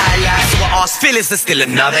in the highlights. So I asked Phyllis, there's still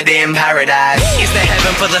another day in paradise. Is there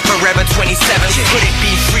heaven for the forever 27? Could it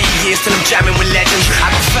be 3 years till I'm jamming with legends? I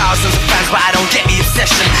got thousands of fans, but I don't get the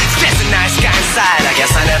obsession. There's a nice guy inside, I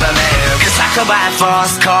guess I never met him. Cause I could buy a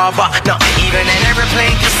fast car, but not even an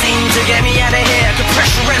aeroplane could seem to get me out of here. The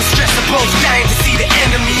pressure and stress are both dying to see the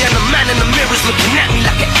enemy, and the man in the mirror's looking at me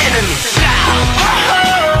like an enemy.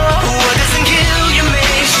 What doesn't kill you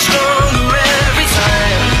makes you stronger every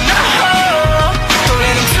time. Don't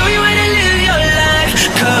let him tell you how to live your life,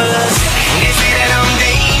 cause they say that I'm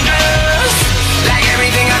dangerous, like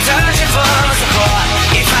everything I touch it falls apart.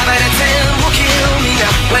 If 5 out of 10 will kill me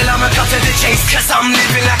now, well, I'ma cut to the chase, cause I'm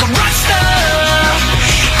living like a rock star.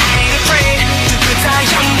 I ain't afraid to die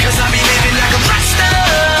young, cause I'll be living like a rock star.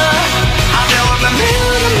 I'll blow up a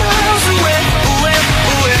million miles away, away,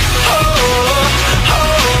 away. Oh, oh, oh,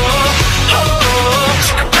 oh.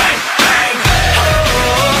 Bang, bang, oh,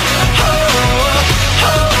 oh,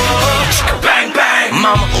 oh, bang, bang.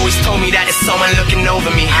 Mama always told me that there's someone looking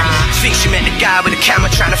over me. Think she met the guy with the camera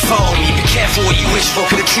trying to photo me. Be careful what you wish for,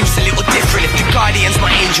 cause the truth's a little different. If the guardian's my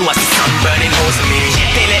angel, I see sun burning holes in me.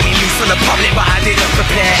 They let me loose on the public, but I didn't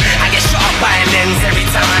prepare. I get shot up by a lens every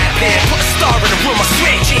time I appear. Put a star in the room, I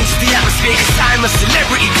swear it changes the atmosphere. Cause I'm a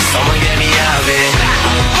celebrity, cause someone get me out of it.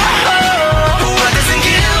 What doesn't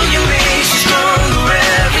kill you makes you stronger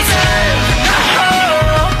every time.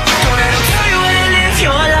 Don't let them tell you how to live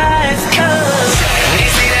your life, cause they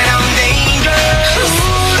say that I'm dangerous,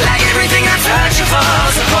 like everything I touch it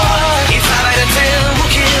falls apart. If 5 out of 10 will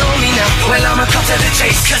kill me now, well, I'ma cut to the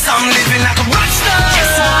chase, cause I'm living like a rock star.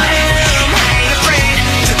 Yes, I am. I ain't afraid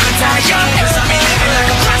to die young, cause I'll be living like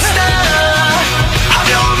a rock star. I'll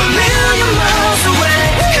blow up a million miles away,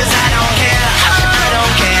 cause I don't care, I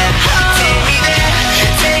don't care. Take me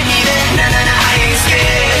there, nah, nah, nah, I ain't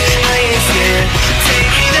scared.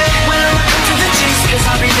 Take me there, well, I'ma cut to the chase, cause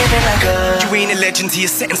I'll be living like a. You ain't a legend till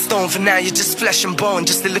you're set in stone, for now you're just flesh and bone,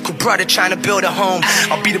 just a little brother trying to build a home.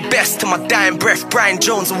 I'll be the best to my dying breath. Brian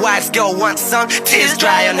Jones, a wise girl once sung, tears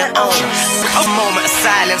dry on their own. A moment of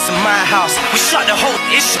silence in my house, we shut the whole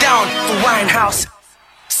ish down for Winehouse.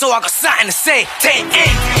 So I got something to say, take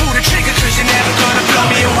aim, pull the trigger, cause you're never gonna blow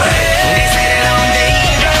me away. They say that I'm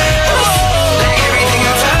dangerous, like everything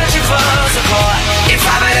I touch it falls apart. If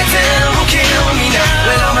 5 out of 10 will kill me now,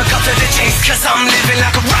 well, I'ma cut to the chase, cause I'm living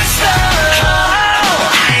like a rock star.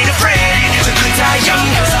 I ain't afraid to die young,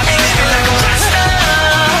 cause I'll be living like a rock star.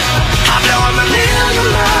 I'll blow up a million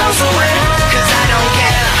miles away,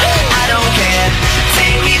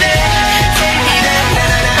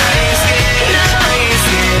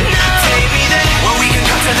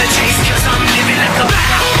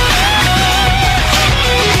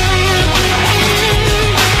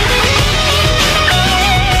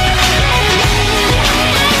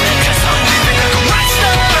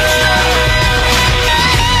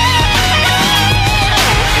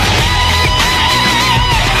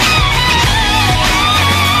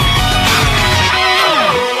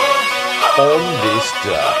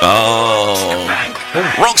 Oh.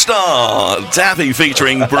 Rockstar, Daffy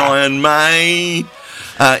featuring Brian May.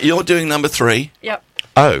 You're doing number 3. Yep.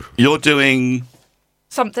 Oh. You're doing...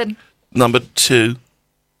 Something. Number 2.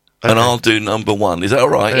 And I'll do number 1. Is that all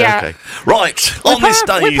right? Yeah. Okay. Right. On this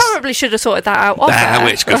day... We probably should have sorted that out.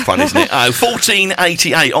 It's good fun, isn't it?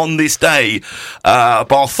 1488, on this day,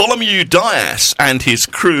 Bartholomew Dias and his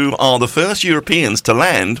crew are the first Europeans to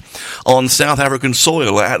land on South African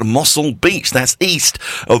soil at Mossel Beach. That's east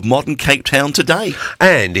of modern Cape Town today.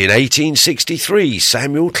 And in 1863,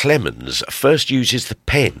 Samuel Clemens first uses the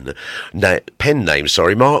pen name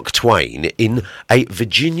Mark Twain in a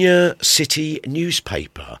Virginia City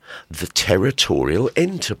newspaper, the Territorial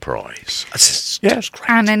Enterprise. Yes.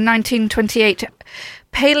 And in 1928,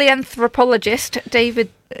 paleanthropologist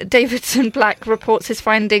Davidson Black reports his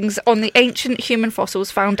findings on the ancient human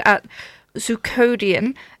fossils found at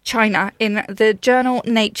Zucodian, China, in the journal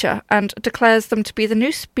Nature, and declares them to be the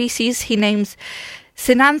new species he names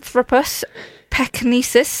Sinanthropus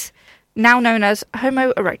pecnesis, now known as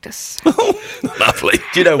Homo erectus. Lovely.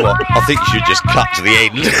 Do you know what? I think you should just cut to the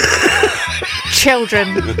end. Children.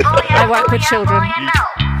 I work with children.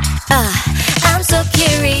 I'm so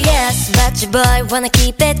curious, but your boy wanna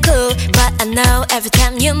keep it cool. But I know every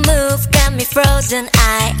time you move, got me frozen.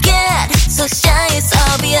 I get so shy, it's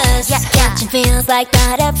obvious. Yeah, catching feels like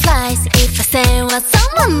butterflies. If I say what's on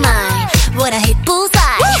my mind, would I hit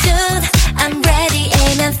bullseye? Dude, I'm ready,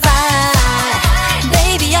 aim and fire.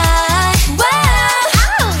 Baby,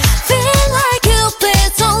 feel like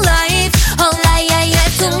Cupid's on life. Oh, yeah,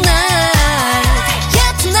 tonight.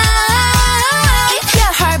 Yeah, tonight. If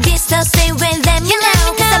your heart beats so stay with them, you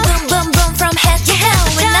know. Cause I boom, boom, boom from head to hell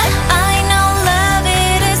with that. I know love,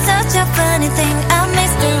 it is such a funny thing. A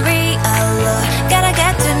mystery, Lord. Gotta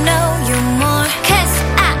get to know you more. Cause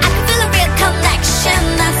I can feel a real connection,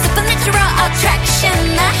 a supernatural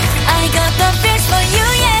attraction. I got the feels for you,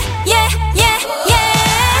 yeah.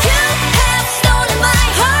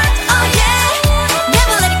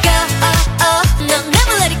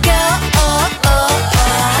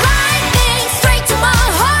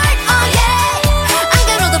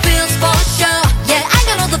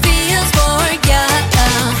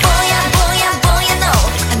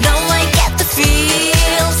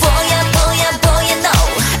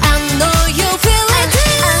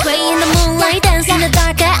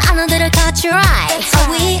 Your eyes. Are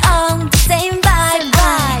we on the same vibe?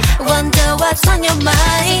 Wonder what's on your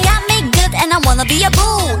mind. You got me good and I wanna be a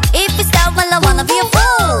bull. If it's down, well I wanna be a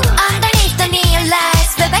fool. Underneath the neon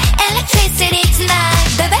lights, baby, electricity tonight,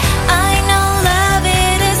 baby. I know love,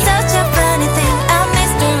 it is such a funny thing, a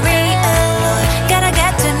mystery, Lord. Gotta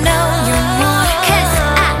get to know you more. Cause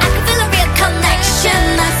I can feel a real connection,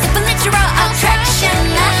 a supernatural attraction.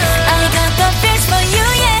 I got the feels for you,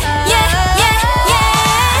 yeah.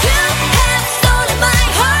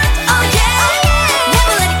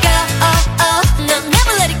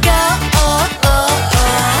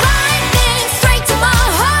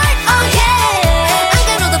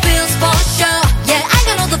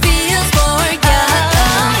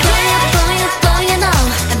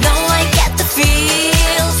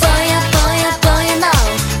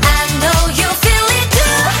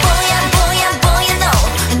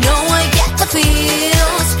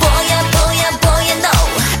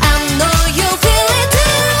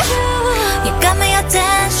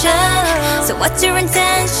 What's your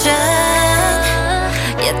intention?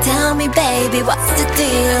 You tell me, baby, what's the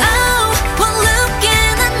deal? Oh, one look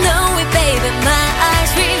and I know it, baby. My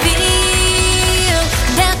eyes reveal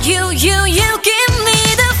that you give me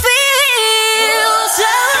the feels.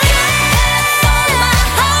 Oh yeah, on my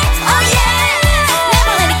heart, oh yeah.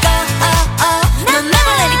 Never let it go, no,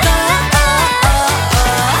 never let it go.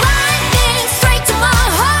 Lightning straight to my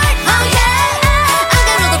heart, oh yeah. I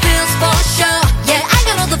got all the feels for sure, yeah. I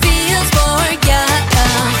got all the feels for.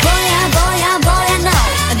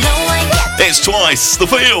 It's Twice, The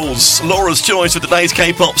Feels, Laura's choice for today's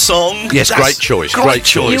K-pop song. Yes, great choice, great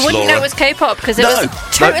choice, You wouldn't Laura. know it was K-pop because it was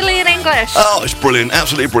totally in English. Oh, it's brilliant,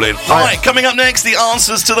 absolutely brilliant. All right, coming up next, the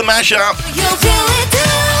answers to the mashup.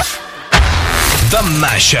 The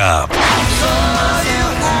mashup.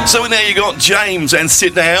 So in there you got James and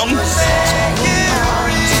Sit Down.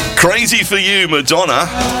 Crazy for You, Madonna.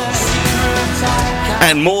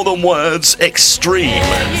 And More Than Words, Extreme.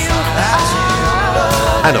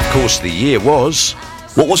 And of course the year was...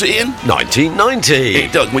 What was it, Ian? 1990.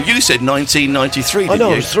 It does. Well, you said 1993, didn't you? I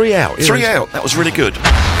know, it was 3 out. 3 out. That was really good.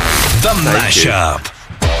 The mashup.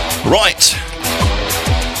 Right.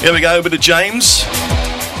 Here we go with the James.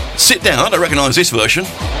 Sit Down. I don't recognise this version.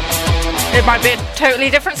 It might be a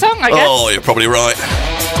totally different song, I guess. Oh, you're probably right.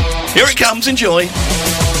 Here it comes. Enjoy.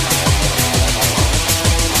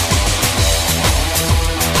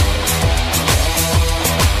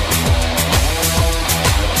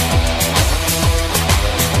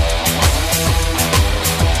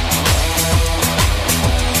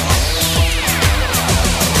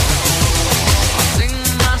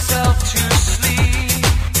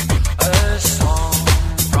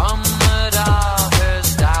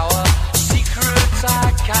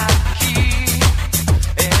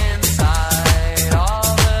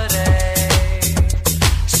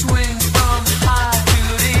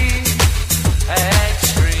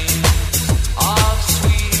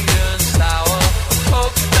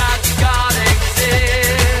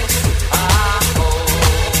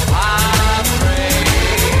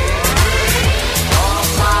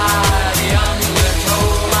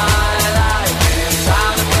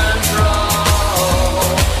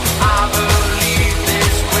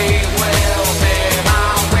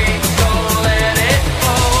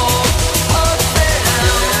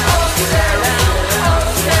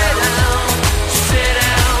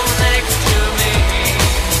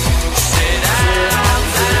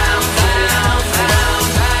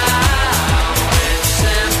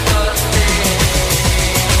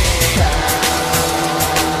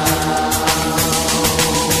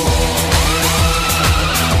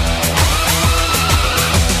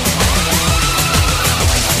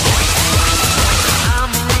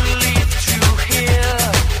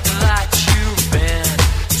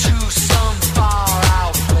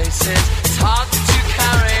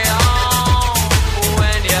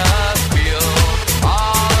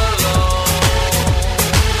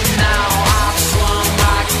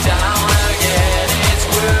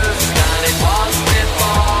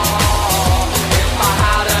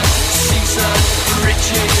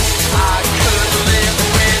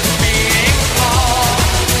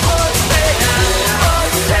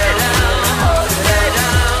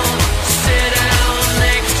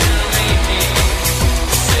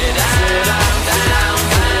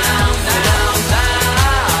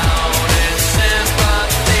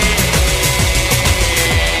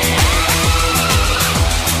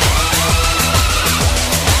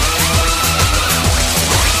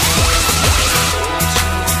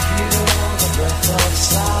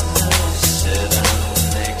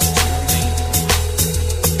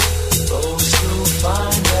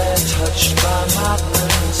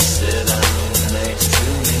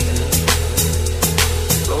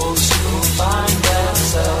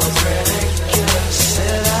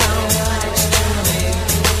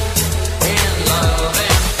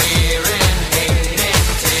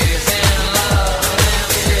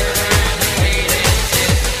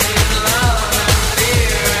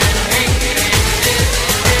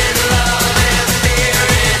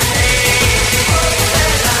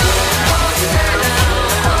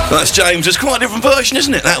 That's James. It's quite a different version,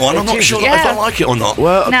 isn't it, that one? I'm not sure if I like it or not.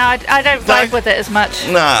 Well, No, I don't vibe with it as much.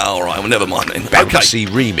 No, all right, well, never mind then. Bouncy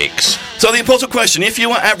remix. So the important question, if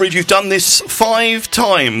you are average, you've done this 5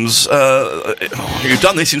 times, you've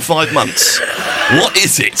done this in 5 months. What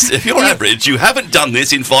is it? If you're average, you haven't done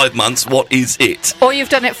this in 5 months, what is it? Or you've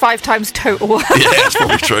done it 5 times total. Yeah, that's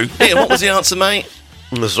probably true. Ian, what was the answer, mate?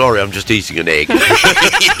 Sorry, I'm just eating an egg. I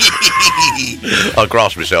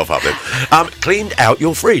grasped myself up then. Cleaned out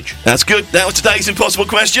your fridge. That's good. That was today's impossible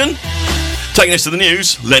question. Taking us to the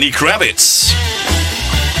news, Lenny Kravitz.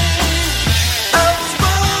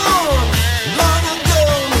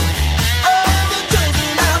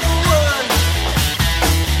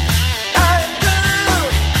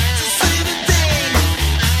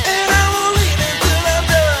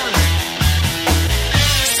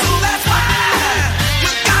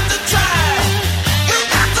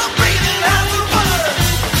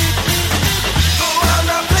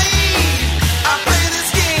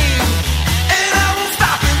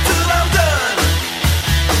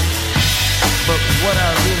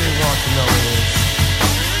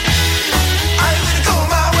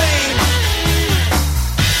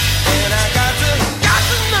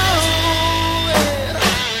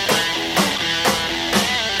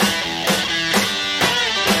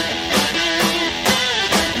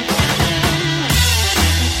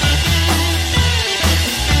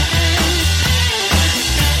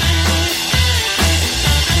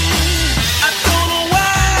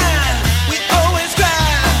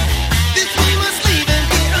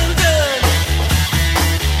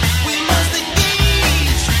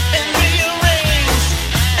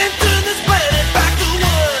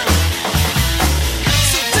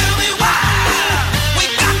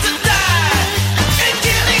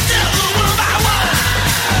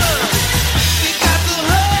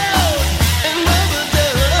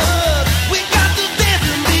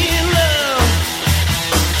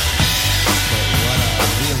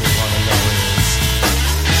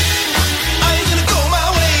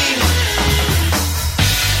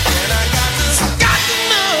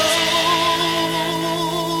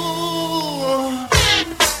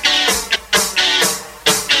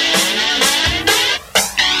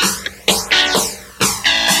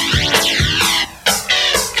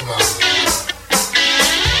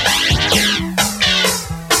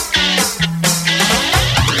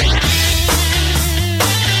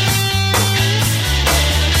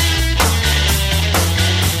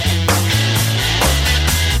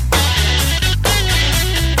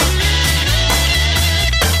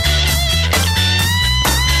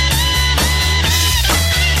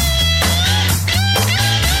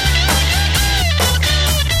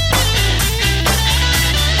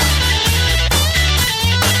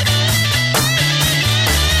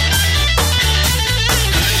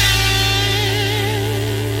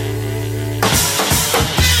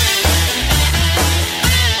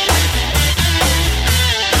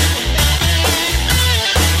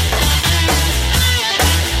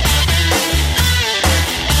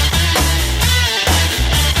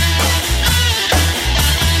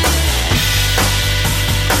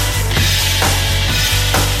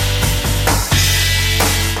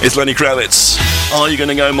 It's Lenny Kravitz. Are you going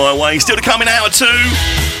to go my way? Still to come in hour 2.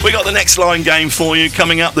 We got the next line game for you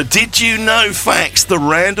coming up. The Did You Know facts, the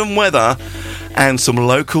random weather, and some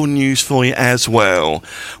local news for you as well.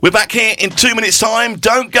 We're back here in 2 minutes' time.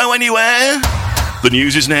 Don't go anywhere. The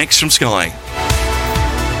news is next from Sky.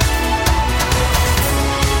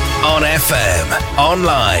 On FM,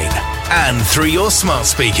 online, and through your smart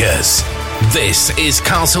speakers. This is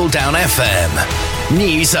Castle Down FM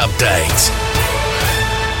News Update.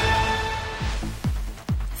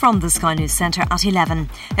 From the Sky News Centre at 11.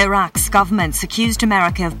 Iraq's government's accused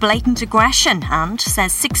America of blatant aggression and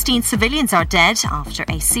says 16 civilians are dead after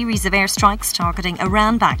a series of airstrikes targeting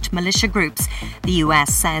Iran-backed militia groups. The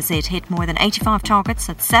US says it hit more than 85 targets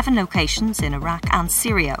at 7 locations in Iraq and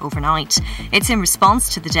Syria overnight. It's in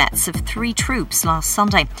response to the deaths of 3 troops last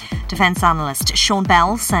Sunday. Defence analyst Sean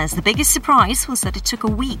Bell says the biggest surprise was that it took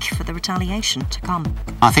a week for the retaliation to come.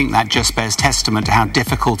 I think that just bears testament to how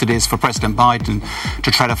difficult it is for President Biden to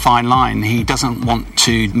tread a fine line. He doesn't want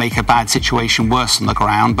to make a bad situation worse on the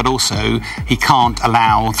ground, but also he can't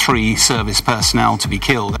allow 3 service personnel to be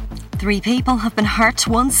killed. 3 people have been hurt,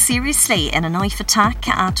 1 seriously, in a knife attack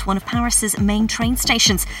at one of Paris's main train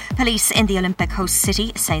stations. Police in the Olympic host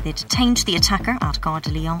city say they detained the attacker at Gare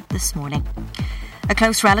de Lyon this morning. A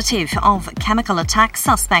close relative of chemical attack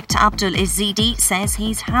suspect Abdul Izidi says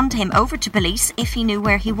he's hand him over to police if he knew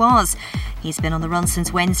where he was. He's been on the run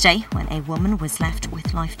since Wednesday when a woman was left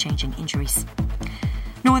with life-changing injuries.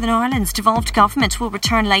 Northern Ireland's devolved government will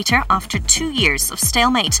return later after 2 years of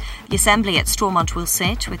stalemate. The Assembly at Stormont will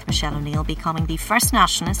sit, with Michelle O'Neill becoming the first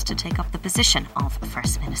nationalist to take up the position of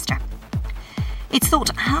First Minister. It's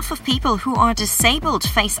thought half of people who are disabled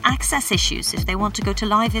face access issues if they want to go to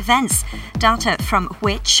live events. Data from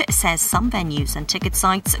Which says some venues and ticket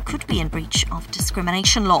sites could be in breach of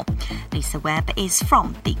discrimination law. Lisa Webb is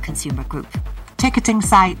from the Consumer Group. Ticketing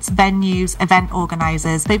sites, venues, event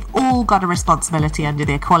organisers, they've all got a responsibility under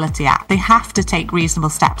the Equality Act. They have to take reasonable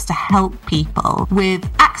steps to help people with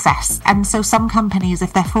access. And so some companies,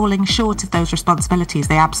 if they're falling short of those responsibilities,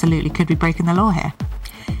 they absolutely could be breaking the law here.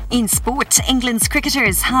 In sport, England's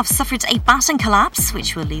cricketers have suffered a batting collapse,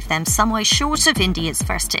 which will leave them some way short of India's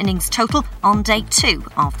first innings total on day 2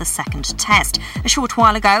 of the second test. A short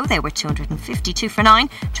while ago, they were 252 for 9,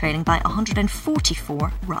 trailing by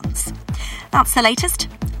 144 runs. That's the latest.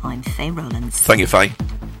 I'm Faye Rowlands. Thank you, Faye.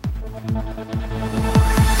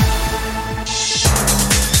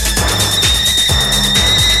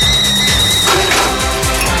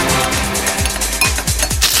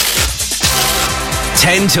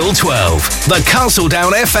 Ten till 12, the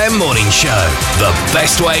Castledown FM Morning Show. The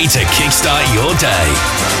best way to kickstart your day.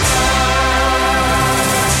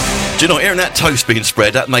 Do you know, hearing that toast being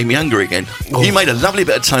spread, that made me hungry again. Oh. You made a lovely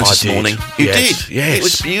bit of toast this morning. You Yes, did? yes. It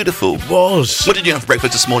was beautiful. It was. What did you have for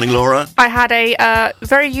breakfast this morning, Laura? I had a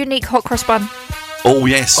very unique hot cross bun. Oh,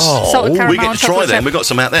 yes. Salted caramel We get and to try chocolate them. chip. We've got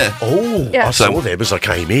some out there. Oh, Yeah. I saw them as I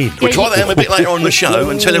came in. We'll try them a bit later on the show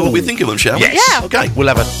and tell you what we think of them, shall we? Yes. Yeah. Okay. We'll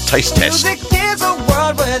have a taste test. Music is a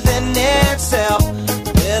world within itself,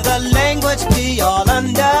 with a language we all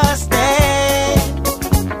understand,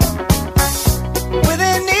 with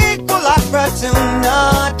an equal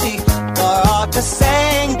opportunity for all to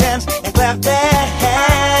sing, dance, and clap their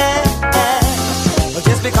hands. But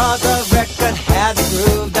just because a record has a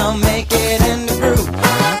groove, don't make it in the groove.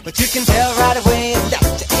 But you can tell right away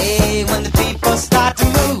left to A when the people start to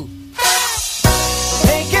move.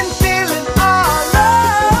 They can feel it all over.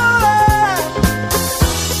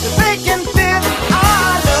 They can feel it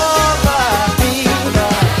all over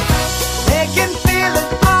people. They can feel it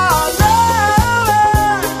all over.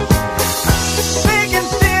 They can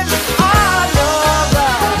feel it all over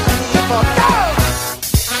people. Go!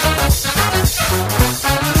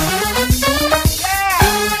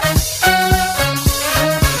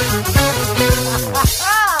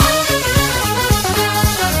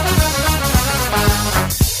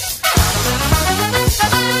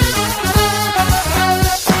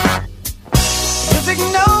 Music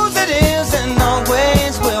knows it is and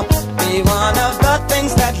always will be one of the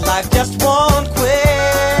things that life just won't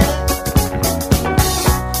quit.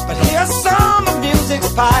 But here's some of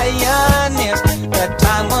music's pioneers that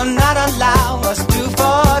time will not allow us to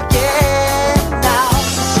forget now.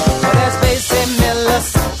 Oh, there's Basie Miller,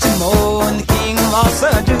 Timo, and the King of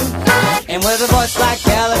Sadu. And with a voice like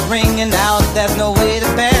Alice ringing out, there's no way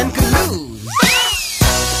the band could lose.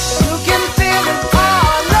 You can feel it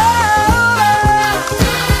all over.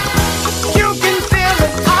 You can feel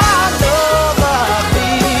it all over,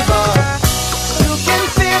 people. You can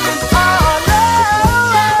feel it all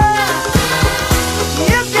over.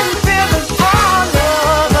 You can feel it all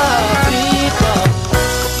over, people.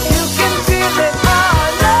 You can feel it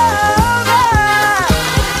all over.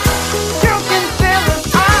 You can feel it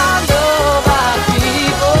all over,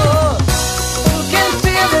 people. You can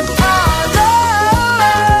feel it all over.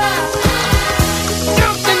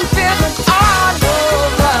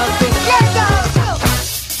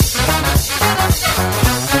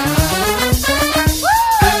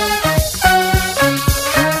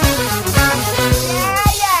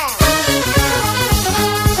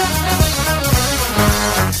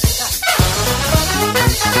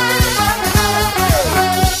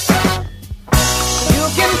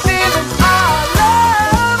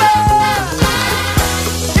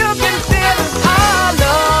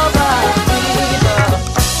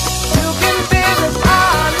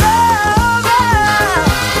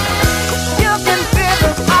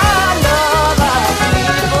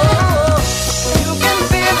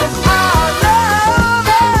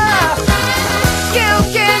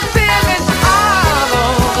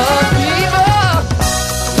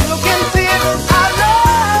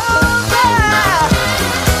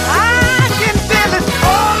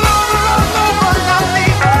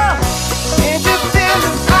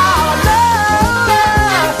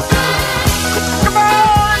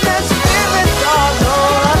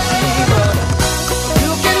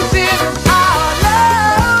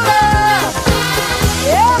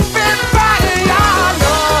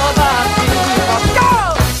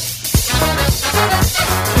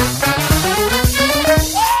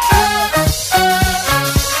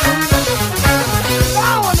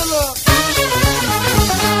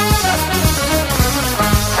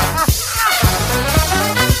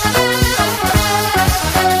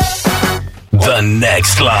 The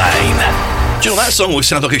Next Line. Do you know, that song always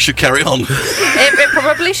sounds like it should carry on. It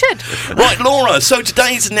probably should. Right, Laura, so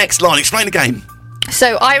today's Next Line. Explain the game.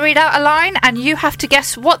 So I read out a line and you have to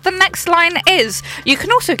guess what the next line is. You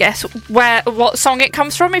can also guess what song it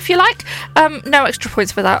comes from if you like. No extra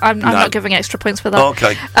points for that. I'm not giving extra points for that.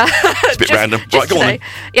 Okay. It's a bit random. Right, go on.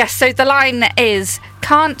 Yes, so the line is,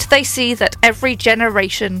 can't they see that every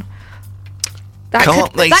generation... That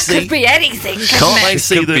could be anything, Can't they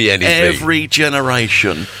see be that every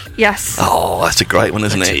generation? Yes. Oh, that's a great one,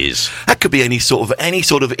 isn't it? It is. That could be any sort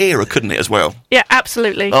of era, couldn't it, as well? Yeah,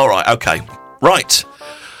 absolutely. All right, okay. Right.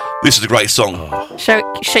 This is a great song.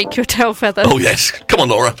 Shake your tail feather. Oh, yes. Come on,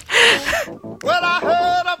 Laura. Well, I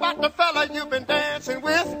heard about the fella you've been dancing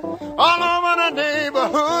with all over the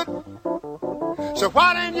neighborhood. So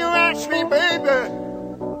why didn't you ask me, baby?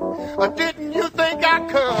 Or didn't you think I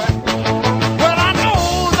could? Well, I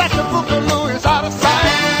know that the boogaloo is out of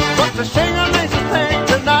sight, but the shing-a-ling's a thing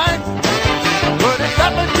tonight. But if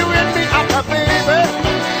that was you and me, baby,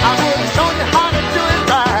 I would have shown you how to do it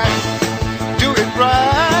right. Do it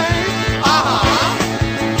right.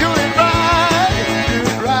 Do it right. Do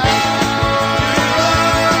it right.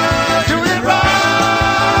 Do it right.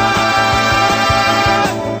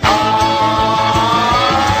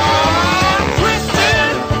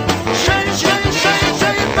 Twisted, shake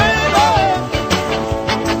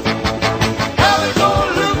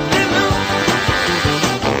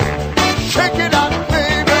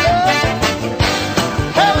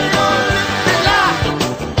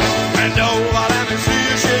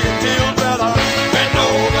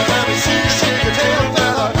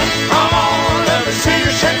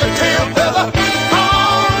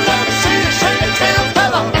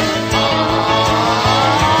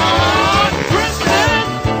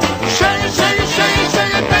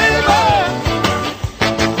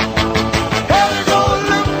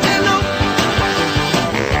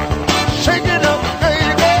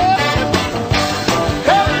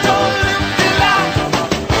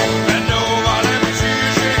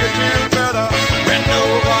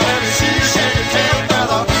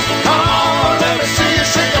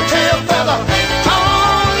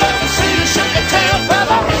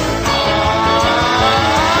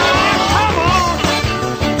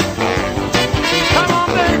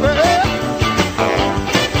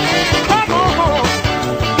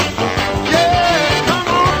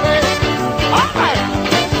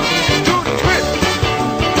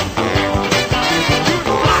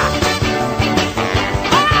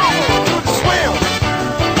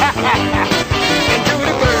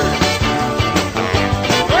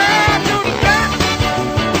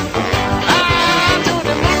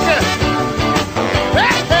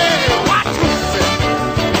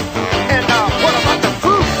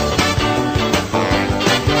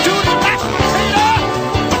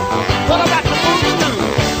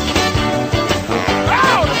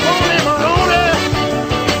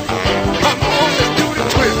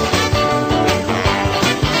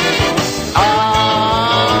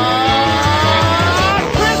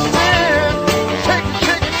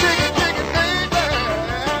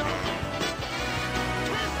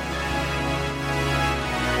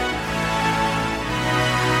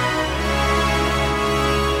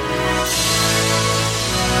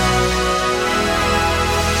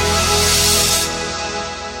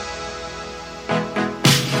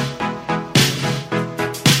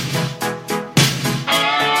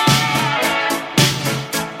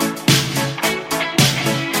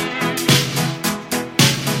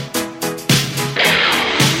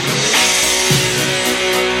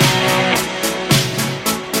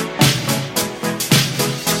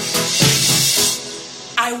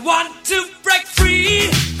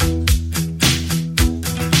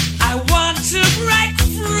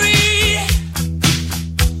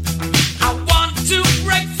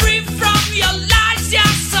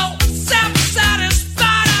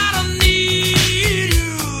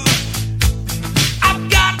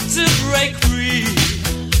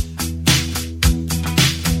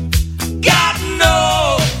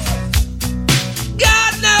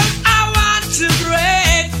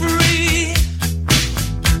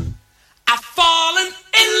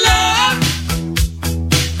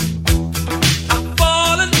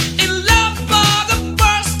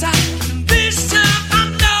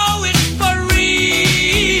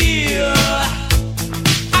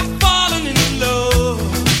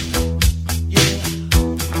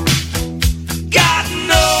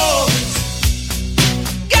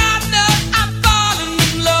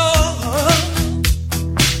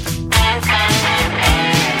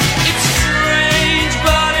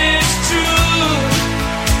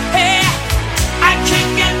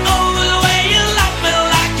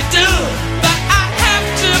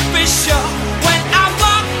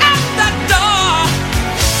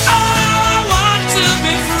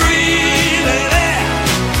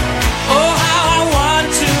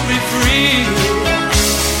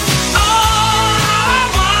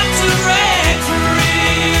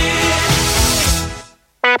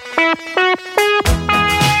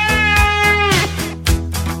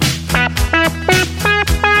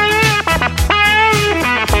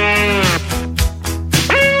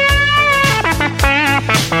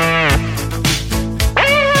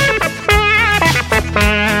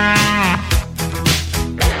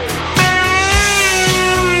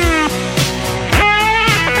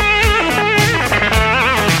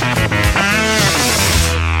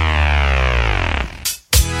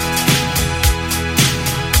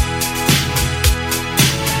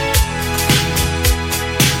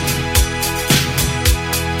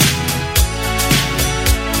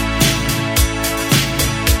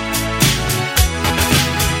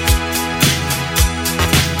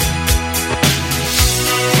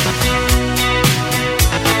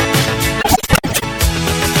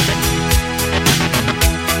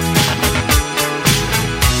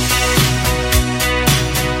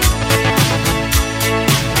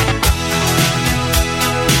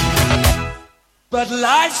but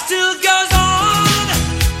life still goes on.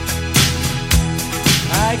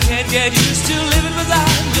 I can't get used to living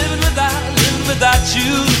without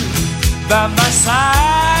you by my side.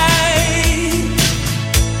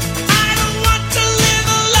 I don't want to live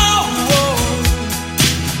alone.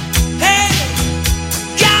 Hey,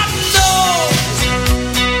 God knows,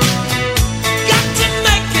 got to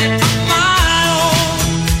make it on my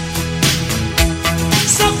own.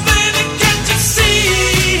 So baby, can't you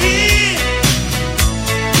see,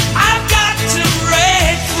 I've got to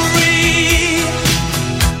break free.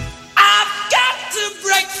 I've got to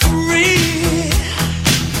break free.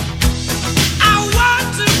 I want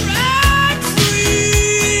to break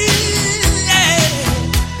free. Yeah.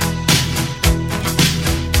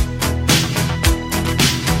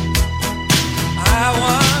 I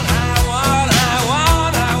want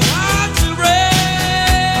to break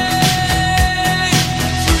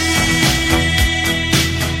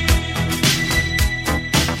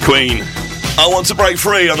Queen, I Want to Break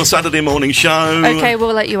Free on the Saturday morning show. Okay,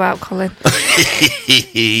 we'll let you out, Colin.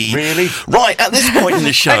 Really? Right, at this point in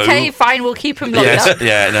the show... Okay, fine, we'll keep him locked Yes, up.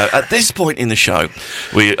 yeah, no. At this point in the show,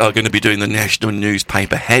 we are going to be doing the national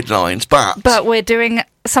newspaper headlines, but We're doing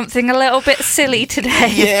something a little bit silly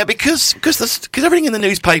today. yeah, because everything in the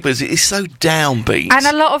newspapers is so downbeat. And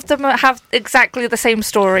a lot of them have exactly the same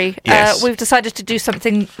story. Yes. We've decided to do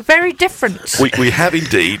something very different. We have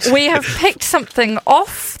indeed. We have picked something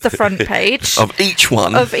off the front page of each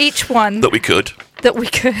one that we could. That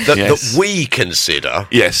we consider.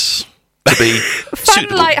 Yes. To be fun,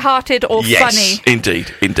 suitable. light-hearted or Yes, funny.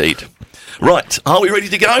 Indeed. Right, are we ready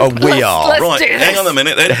to go? Oh, we are. Let's Right, do this. hang on a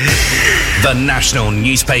minute then. The national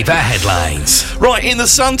newspaper headlines. Right, in the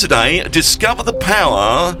Sun today, discover the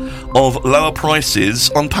power of lower prices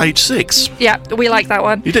on page 6. Yeah, we like that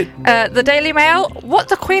one. You did. The Daily Mail, what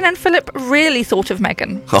the Queen and Philip really thought of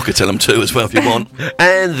Meghan. I could tell them too as well if you want.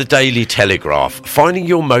 And the Daily Telegraph, finding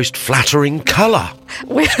your most flattering colour.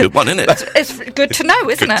 It's a good one, isn't it? It's good to know,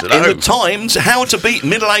 isn't it? In the Times, how to beat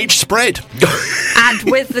middle-aged spread. And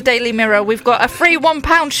with the Daily Mirror, we've got a free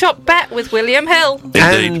 £1 shop bet with William Hill.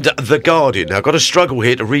 And The Guardian. I've got to struggle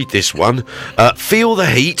here to read this one. Feel the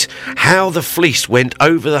heat, how the fleece went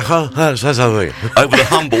over the over the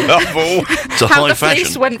humble to How high the fashion.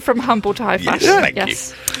 fleece went from humble to high fashion. thank you.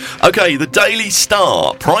 Okay, the Daily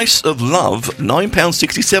Star. Price of love,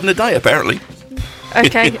 £9.67 a day, apparently.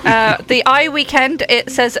 Okay, the Eye Weekend, it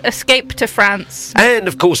says escape to France. And,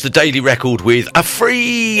 of course, the Daily Record with a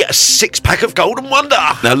free 6-pack of Golden Wonder.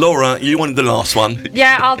 Now, Laura, you wanted the last one.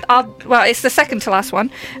 Yeah, well, it's the second to last one.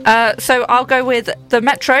 So I'll go with the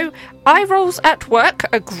Metro. Eye rolls at work,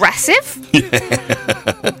 aggressive.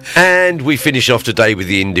 And we finish off today with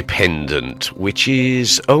the Independent, which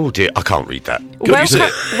is... Oh, dear, I can't read that.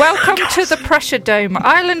 Welcome to the Pressure Dome.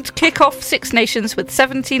 Ireland kick off Six Nations with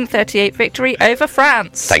 1738 victory over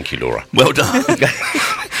France. Thank you, Laura. Well done.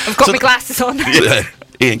 I've got my glasses on. Yeah.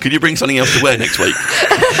 Ian, could you bring something else to wear next week?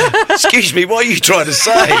 Excuse me, what are you trying to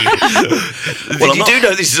say? Well, you do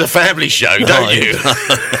know this is a family show, don't you?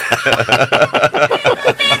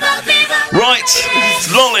 Right,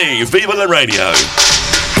 it's Lolly, Viva la Radio.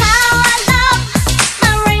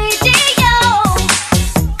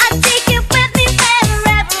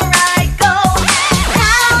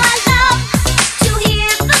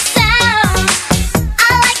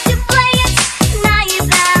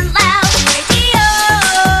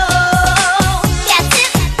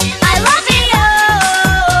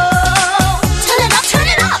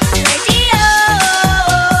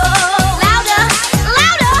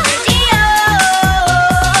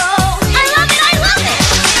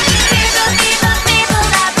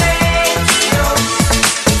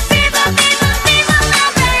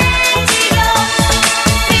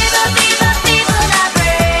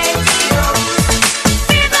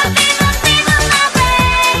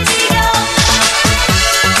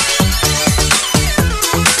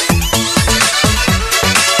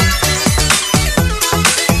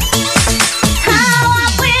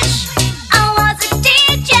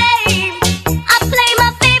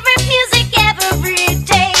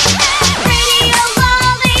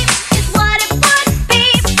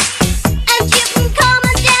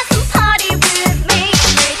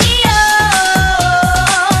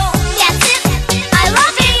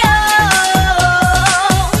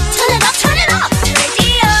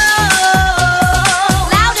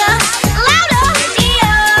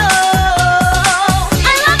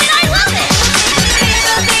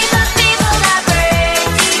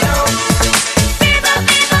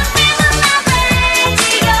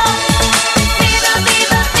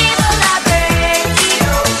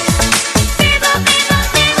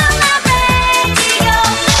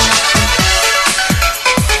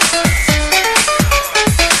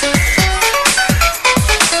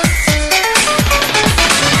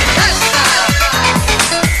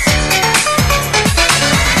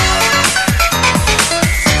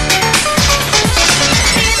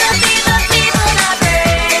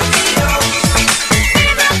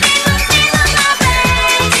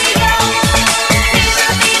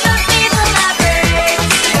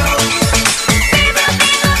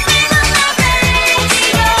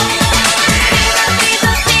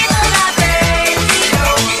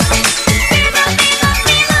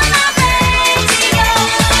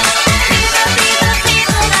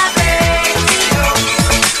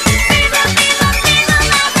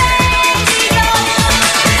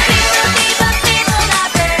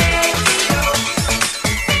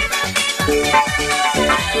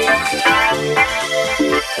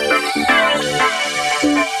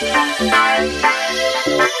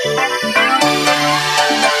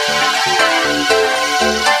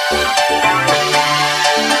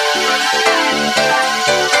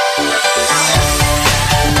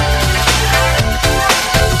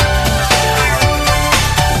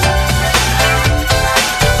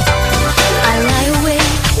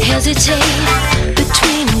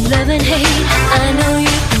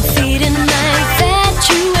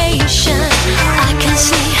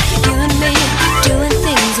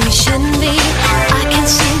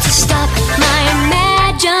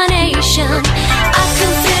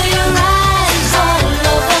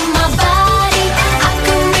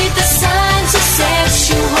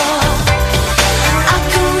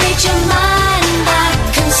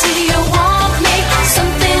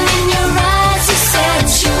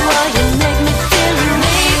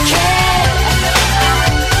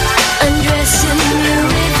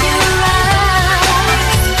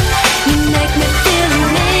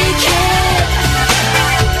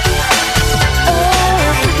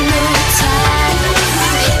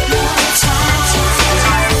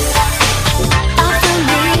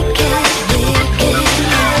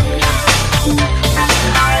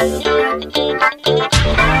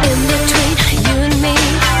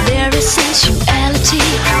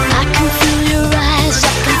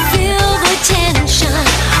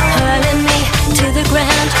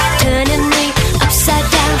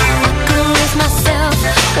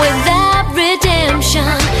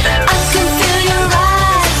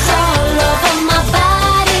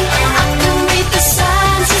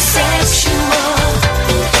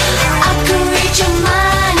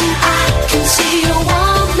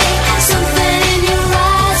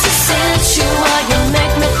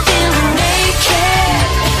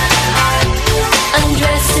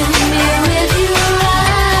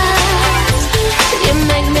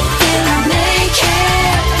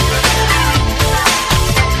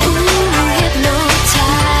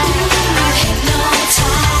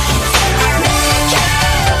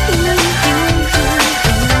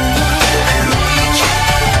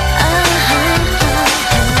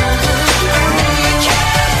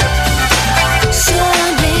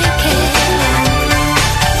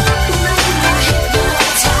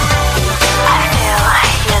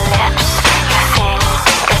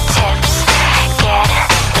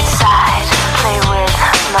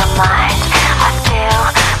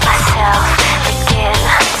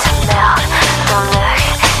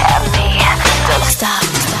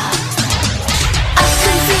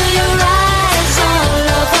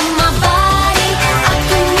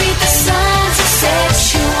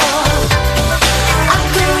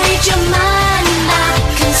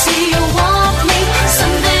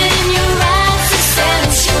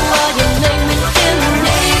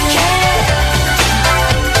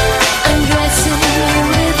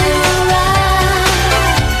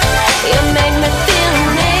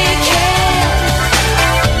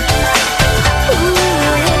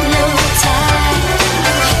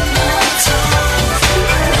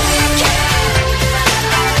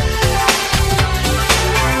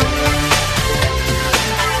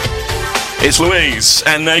 It's Louise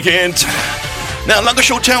and Naked. Now,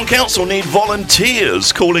 Ludgershall Town Council need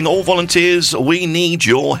volunteers. Calling all volunteers, we need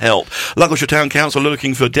your help. Ludgershall Town Council are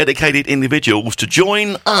looking for dedicated individuals to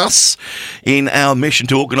join us in our mission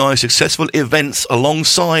to organise successful events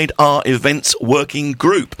alongside our events working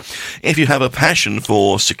group. If you have a passion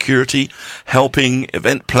for security, helping,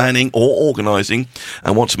 event planning or organising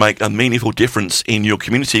and want to make a meaningful difference in your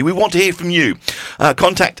community, we want to hear from you.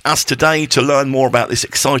 Contact us today to learn more about this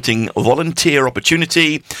exciting volunteer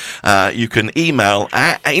opportunity. You can email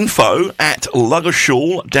at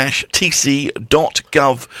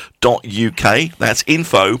info@ludgershall-tc.gov.uk. That's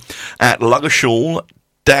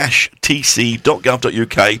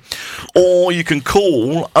info@ludgershall-tc.gov.uk, or you can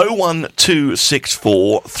call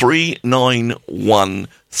 01264 391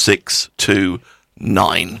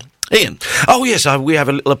 629. Ian. Oh, yes, we have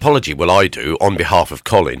a little apology. Well, I do, on behalf of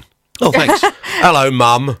Colin. Oh, thanks. Hello,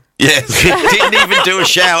 Mum. Yes. Didn't even do a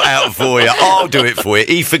shout out for you. I'll do it for you.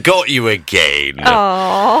 He forgot you again.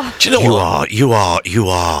 Aww. Do you know what? You are.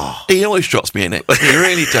 He always drops me in it. He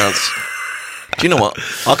really does. Do you know what?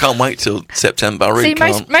 I can't wait till September. I really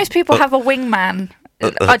can't. Most people have a wingman.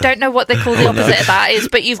 I don't know what they call the opposite of that is,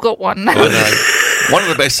 but you've got one. I know. One of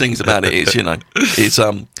the best things about it is, is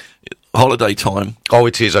holiday time. Oh,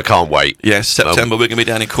 it is. I can't wait. Yes, September we're going to be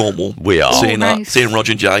down in Cornwall. We are. Seeing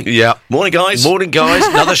Roger and Jay. Yeah. Morning, guys. Morning, guys.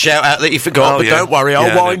 Another shout out that you forgot, but don't worry,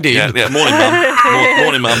 I'll wind in. Yeah. Morning, Mum.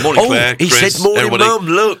 Morning, Mum. Morning, Claire. He Chris, said morning, everybody. Mum.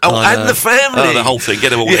 Look. Oh, and the family. Oh, the whole thing. Get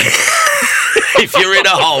them all in. If you're in a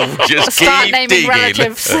hole, just start keep naming digging.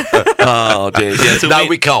 relatives. Oh dear. Yeah, so no,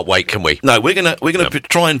 we can't wait, can we? No, we're gonna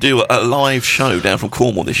try and do a live show down from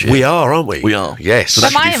Cornwall this year. We are, aren't we? We are. Yes. So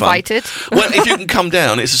Am I invited? Well, if you can come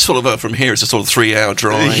down, it's a sort of from here. It's a sort of 3-hour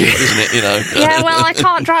drive, isn't it? Yeah. Well, I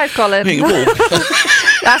can't drive, Colin. You can walk.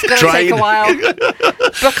 That's going to take a while.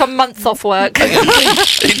 Book a month off work.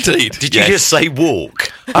 Indeed. Did you just say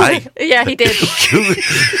walk? Hey? Yeah, he did.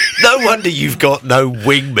 No wonder you've got no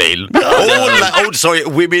wingmen. Sorry,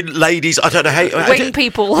 women, ladies. I don't know how. Wing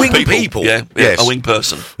people. Wing people. Yeah. Yes. A wing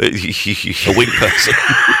person. A wing person.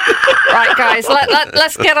 Right, guys.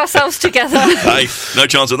 Let's get ourselves together. Hey, no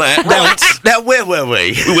chance of that. Now, where were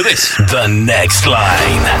we? We were this. The next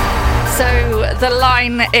line. So the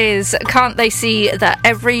line is, can't they see that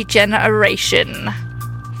every generation...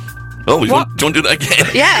 Oh, do you want to do that again?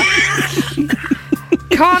 Yeah.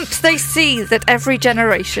 Can't they see that every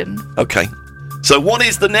generation... Okay. So what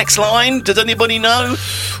is the next line? Does anybody know?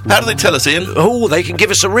 How do they tell us, Ian? Oh, they can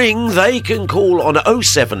give us a ring. They can call on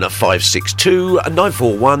 07562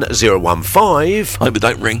 941 015. I hope they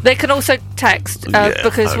don't ring. They can also text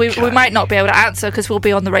because we might not be able to answer because we'll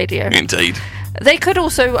be on the radio. Indeed. They could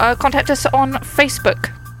also contact us on Facebook.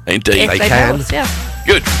 Indeed. They can. Us, yeah.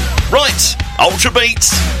 Good. Right. Ultra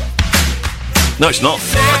Beats. No, it's not.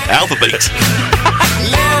 Alpha Beats.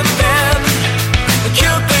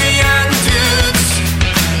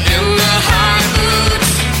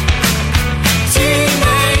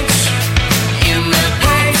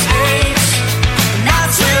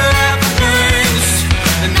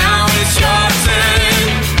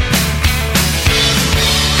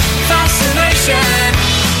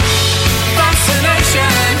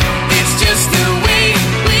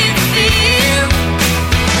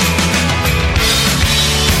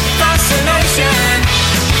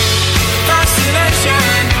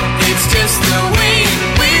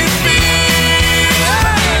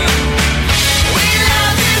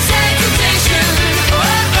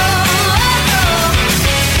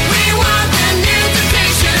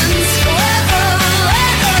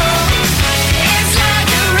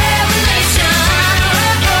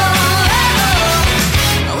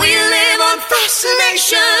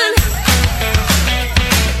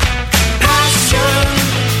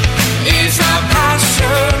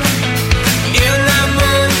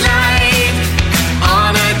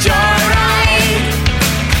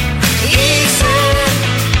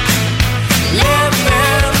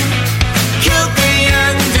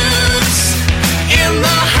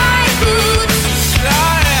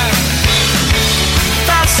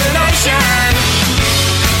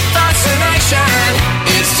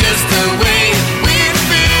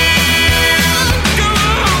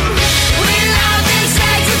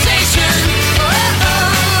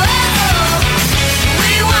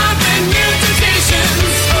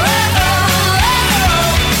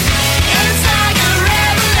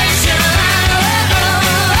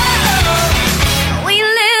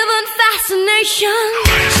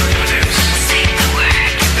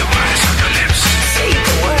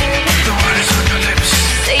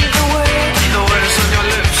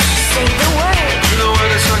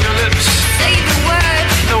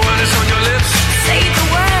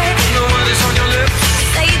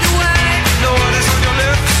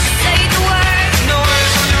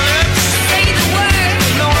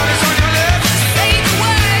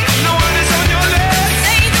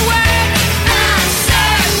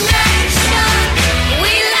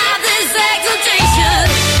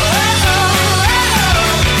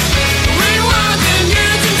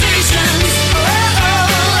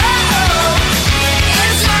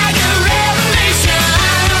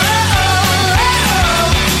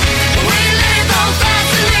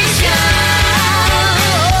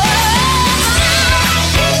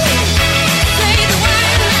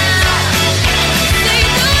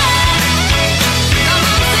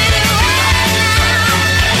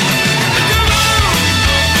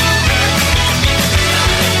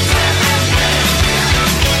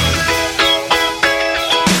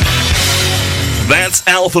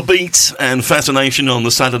 Alpha Beat and Fascination on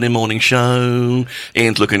the Saturday morning show.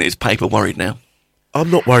 Ian's looking at his paper, worried now.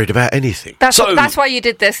 I'm not worried about anything. That's why you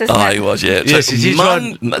did this, isn't it? He was, yeah. Yes, so it is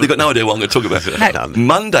they've got no idea what I'm going to talk about. No.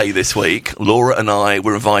 Monday this week, Laura and I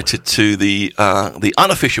were invited to the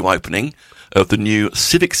unofficial opening of the new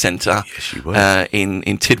Civic Centre in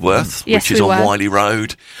Tidworth, Yes, which is we on were. Wiley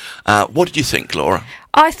Road. What did you think, Laura?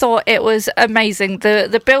 I thought it was amazing.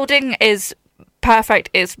 The building is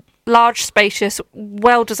perfect. It's large, spacious,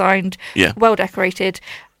 well designed, well decorated.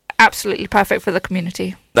 Absolutely perfect for the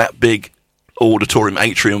community. That big auditorium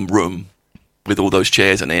atrium room with all those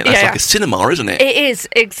chairs in it. That's like a cinema, isn't it? It is,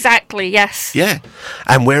 exactly, yes. Yeah.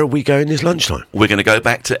 And where are we going this lunchtime? We're going to go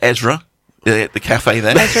back to Ezra, the cafe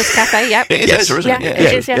there. Ezra's Cafe, yep. It is Ezra, isn't it?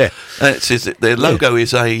 It is, yeah. Their logo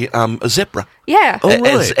is a zebra. Yeah.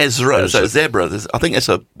 Ezra, so zebra. I think it's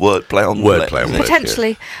a wordplay on Wordplay on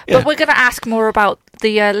Potentially. Yeah. But we're going to ask more about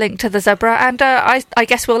the link to the zebra, and I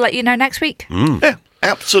guess we'll let you know next week. Yeah,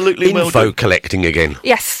 absolutely. Info collecting again.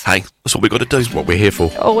 Yes. Hey, that's what we've got to do. That's what we're here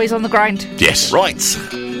for. Always on the grind. Yes. Right.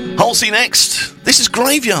 Halsey next. This is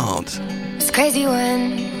Graveyard. It's crazy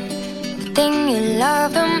when the thing you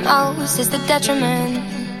love the most is the detriment.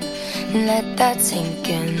 Let that sink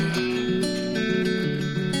in.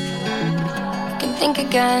 You can think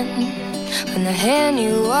again when the hand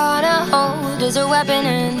you wanna hold is a weapon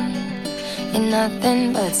and you're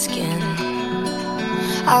nothing but skin.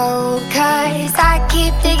 Oh, 'cause I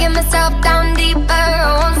keep digging myself down deeper.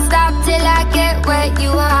 I won't stop till I get where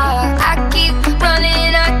you are. I keep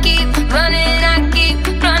running, I keep running, I keep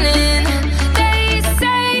running. They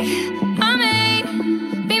say I may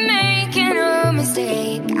be making a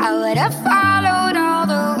mistake. I would have followed all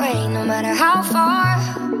the way, no matter how far.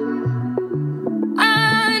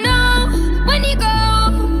 I know when you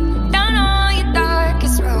go down on your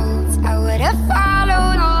darkest roads, I would have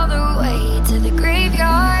followed all the way to the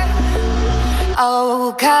graveyard.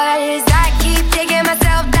 Oh, 'cause I keep taking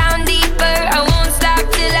myself down deeper. I won't stop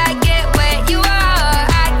till I get where you are.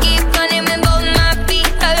 I keep running when both my feet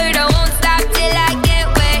hurt. I won't stop till I get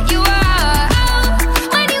where you are. Oh,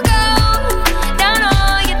 when you go down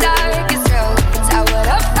all your darkest roads, I would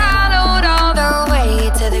have followed all the way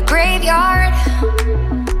to the graveyard.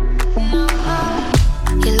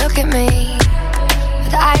 You look at me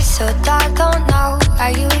with eyes so dark, don't know how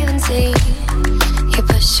you even see. You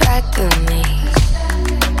push right through me.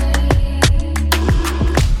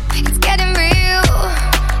 It's getting real.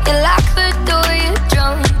 You lock the door, you're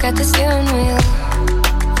drunk at the steering wheel,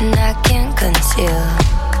 and I can't conceal.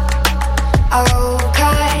 Oh,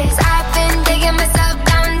 'cause I've been digging myself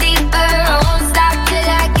down deeper. I won't stop till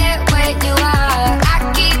I get where you are. I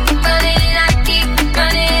keep running, I keep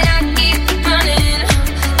running, I keep running.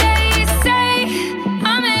 They say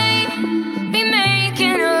I may be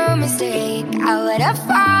making a mistake. I would have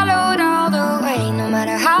followed all the way, no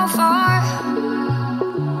matter how far.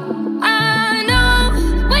 I know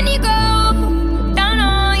when you go down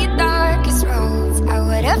all your darkest roads, I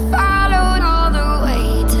would have followed all the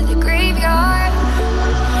way to the graveyard.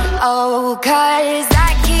 Oh, 'cause I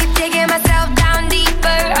keep digging myself down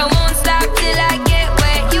deeper. I won't stop till I get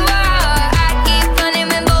where you are. I keep running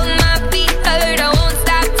when both my feet hurt. I won't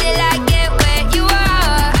stop till I get where you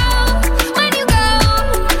are. Oh, when you go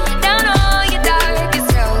down all your darkest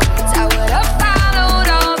roads, I would have followed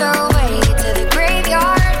all the way to the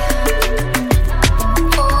graveyard.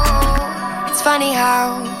 Oh, it's funny how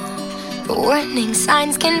the warning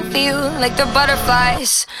signs can feel like they're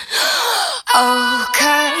butterflies. Oh,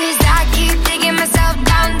 'cause I keep digging myself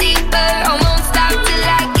down deeper. I won't stop till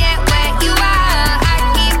I get where you are. I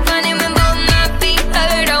keep running when both my feet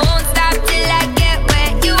hurt. I won't stop till I get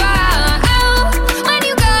where you are. Oh, when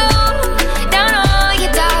you go down all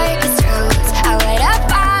your darkest roads, I would have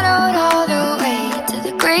followed all the way to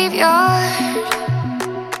the graveyard.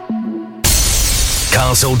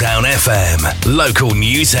 Castledown FM, local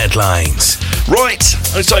news headlines. Right,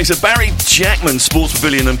 so Barry Jackman Sports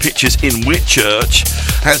Pavilion and Pictures in Whitchurch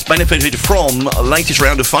has benefited from the latest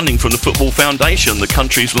round of funding from the Football Foundation, the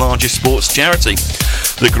country's largest sports charity.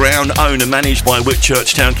 The ground owned and managed by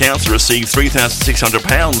Whitchurch Town Council received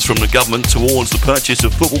 £3,600 from the government towards the purchase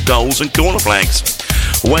of football goals and corner flags.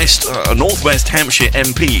 North West Hampshire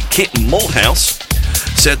MP Kit Malthouse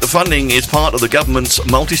said the funding is part of the government's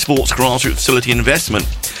multi-sports grassroots facility investment.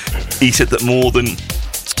 He said that more than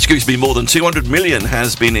 200 million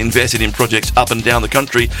has been invested in projects up and down the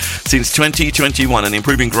country since 2021, and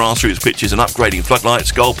improving grassroots pitches and upgrading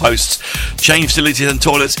floodlights, goalposts, change facilities and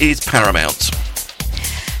toilets is paramount.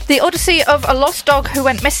 The Odyssey of a Lost Dog Who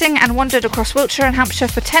Went Missing and Wandered Across Wiltshire and Hampshire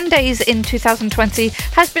for 10 days in 2020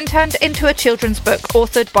 has been turned into a children's book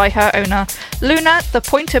authored by her owner. Luna, the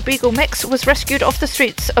Pointer Beagle mix, was rescued off the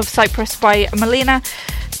streets of Cyprus by Melina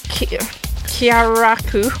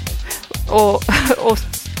Kiaraku,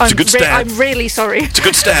 It's a good stab. I'm really sorry. It's a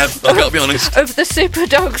good stab, I've got to be honest. Of the Super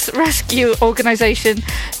Dogs Rescue Organisation,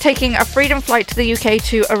 taking a freedom flight to the UK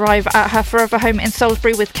to arrive at her forever home in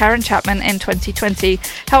Salisbury with Karen Chapman in 2020.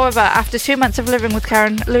 However, after 2 months of living with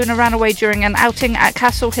Karen, Luna ran away during an outing at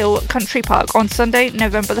Castle Hill Country Park on Sunday,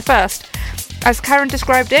 November the 1st. As Karen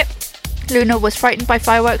described it, Luna was frightened by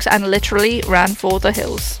fireworks and literally ran for the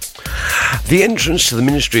hills. The entrance to the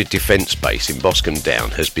Ministry of Defence base in Boscombe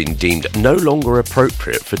Down has been deemed no longer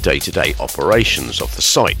appropriate for day-to-day operations of the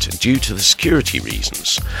site due to the security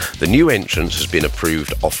reasons. The new entrance has been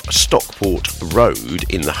approved off Stockport Road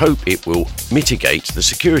in the hope it will mitigate the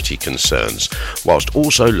security concerns, whilst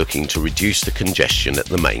also looking to reduce the congestion at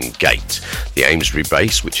the main gate. The Amesbury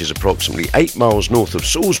base, which is approximately 8 miles north of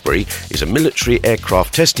Salisbury, is a military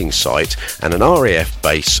aircraft testing site, and an RAF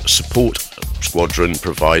base support squadron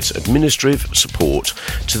provides administrative support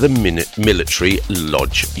to the military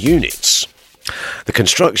lodge units. The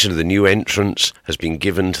construction of the new entrance has been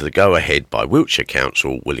given to the go-ahead by Wiltshire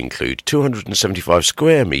Council, will include 275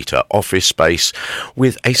 square metre office space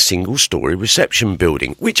with a single-storey reception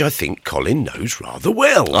building, which I think Colin knows rather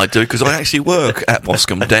well. I do, because I actually work at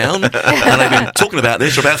Boscombe Down, and I've been talking about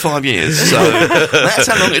this for about 5 years, so that's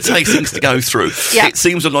how long it takes things to go through. Yeah. It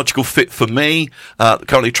seems a logical fit for me.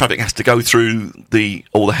 Currently, traffic has to go through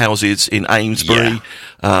all the houses in Amesbury.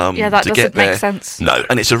 That to doesn't get there. make sense. No,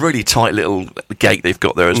 and it's a really tight little gate they've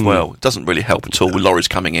got there as well. It doesn't really help at all with lorries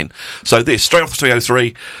coming in. So this, straight off the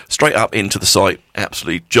 303, straight up into the site,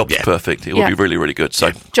 absolutely, job's perfect. It will be really, really good.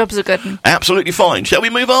 So Jobs are good. absolutely fine. Shall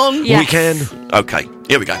we move on? Yes. We can. Okay,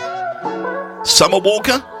 here we go. Summer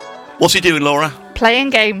Walker, what's he doing, Laura?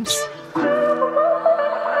 Playing games.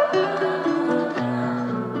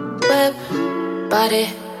 Whip, body,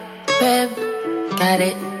 rib, got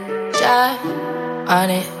it, drive on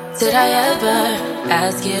it. Did I ever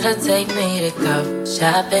ask you to take me to go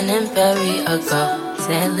shopping in Perry or go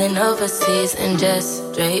sailing overseas and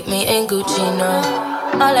just drape me in Gucci? No.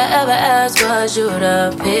 All I ever asked was you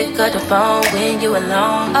to pick up the phone when you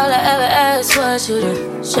alone. All I ever asked was you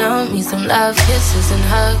to show me some love, kisses and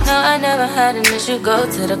hugs. No, I never had an issue. Go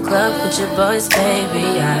to the club with your boys,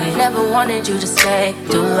 baby. I never wanted you to stay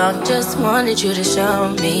too long. Just wanted you to show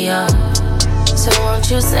me up. So won't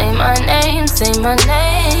you say my name, say my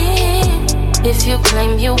name. If you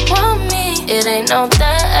claim you want me, it ain't no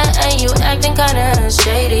that. You acting kinda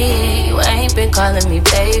shady. You ain't been calling me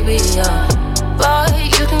baby, boy,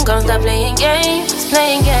 you can go stop playing games,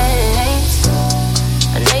 playing games.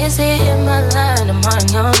 I know you see it in my line, I'm on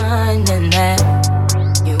your mind, and that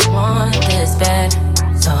you want this bad,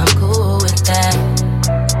 so I'm cool with that.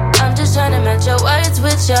 I'm just trying to match your words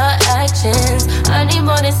with your actions. I need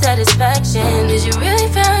more than satisfaction. Did you really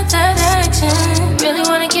find that action? Really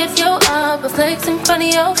wanna give you up, but flex in front of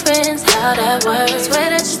your friends. How that works? Swear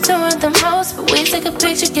that you're doing the most, but we take a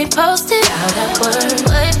picture, get posted. How that works?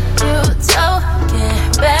 What you talking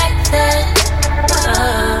back then?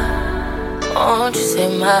 Won't you say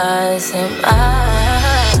my, say my?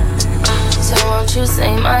 So won't you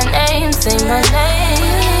say my name, say my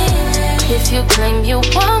name? If you claim you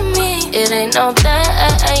want me, it ain't no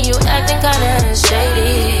that. You acting kinda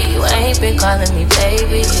shady. You ain't been calling me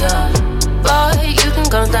baby, boy, you can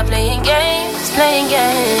go stop playing games, playing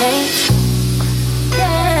games.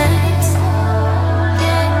 Games,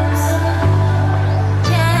 games,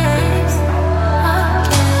 games,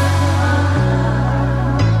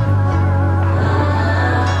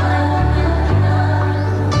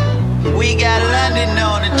 again. We got London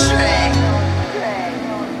on the track.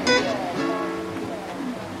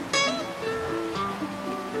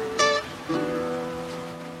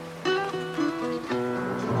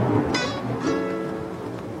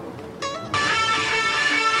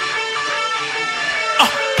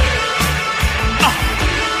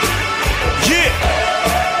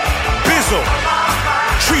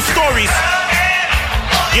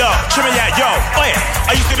 Yo, trimming out, yo, oh yeah.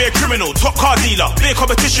 I used to be a criminal, top car dealer. Big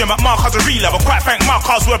competition, but my cars are realer. But quite frank, my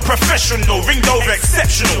cars were professional. Ringed over,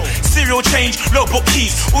 exceptional. Serial change, logbook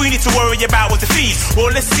keys. All you need to worry about was the fees.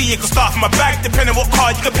 Well, let's see, it could start from a bag. Depending what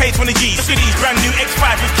car, you can pay 20 G's. Look at these brand new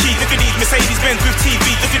X5 with keys. Look at these Mercedes-Benz with TV.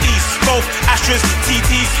 Look at these, both Astras,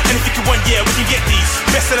 TTs. And if you can want, yeah, we can get these.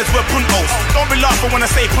 Best sellers were puntos. Don't be laughing when I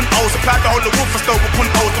say puntos. Applied the whole of Wolf for store with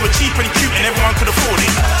puntos. They were cheap and cute and everyone could afford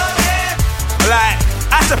it. Like,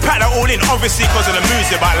 I had to pack that all in, obviously because of the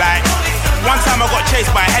music, but like, One time I got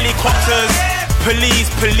chased by helicopters,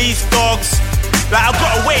 police dogs. Like, I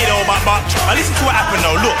got away though, but I listen to what happened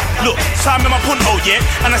though. Look, so I'm in my punto, yeah,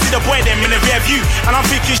 and I see the boy them in the rear view, and I'm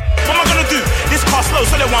thinking, what am I gonna do? This car slow,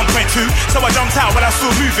 so they're 1.2, so I jumped out, but I'm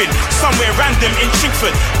still moving, somewhere random in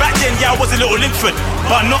Chingford. Back then, yeah, I was a little Linford,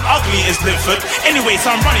 but not ugly as Linford. Anyway,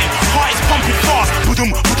 so I'm running, heart is pumping fast,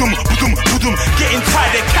 boom, getting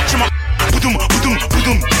tired, they're catching my boom.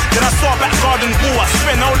 Then I saw a back garden wall, I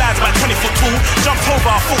swear no lads about 20 foot tall, jumped over,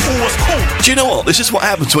 I thought all was cool. Do you know what? This is what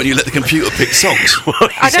happens when you let the computer pick songs.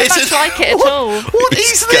 I don't much like it at all. What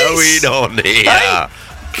is this? going on here? Hey,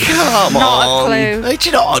 come Not on. a clue. Hey, do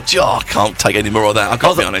you know what? I can't take any more of that. I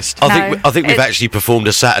can't be honest. I think we've actually performed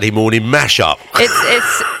a Saturday morning mashup.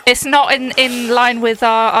 It's not in line with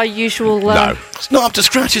our usual. No, it's not up to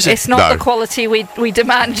scratch, is it? It's not the quality we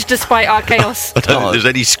demand, despite our chaos. I don't think there's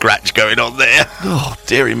any scratch going on there. Oh,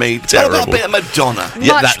 dearie me. Terrible. What about a bit of Madonna?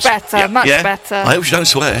 Much better. I hope you don't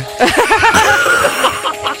swear.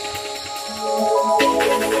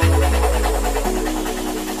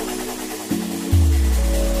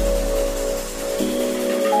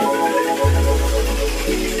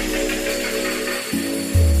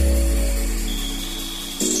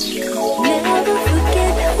 Never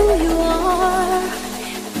forget who you are,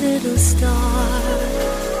 little star.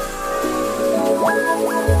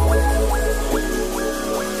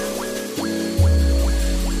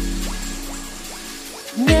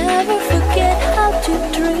 Never forget how to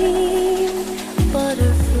dream,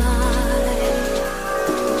 butterfly.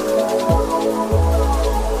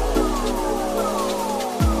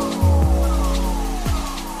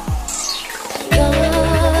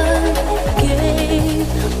 God gave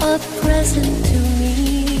a present to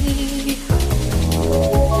me,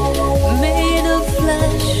 made of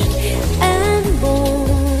flesh and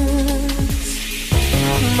bones.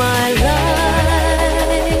 My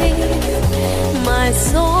life, my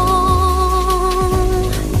song,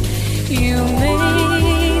 you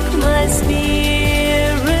make my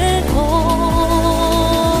spirit whole.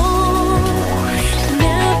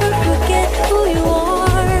 Never forget who you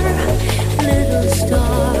are, little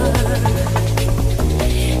star,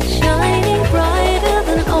 shining brighter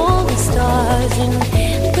than all the stars in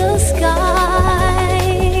the sky.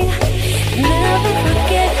 Never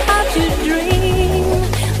forget how to dream,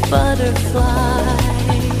 butterfly.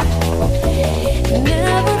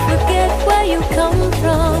 Never forget where you come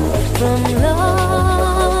from love.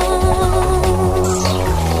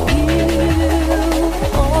 You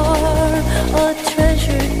are a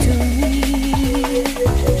treasure to me.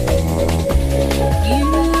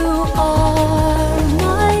 You are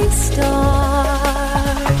my star.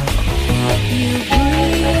 You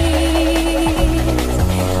breathe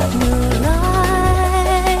new life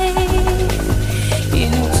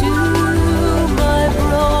into my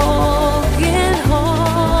broken heart.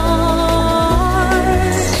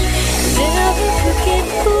 Never forget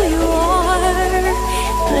who you are,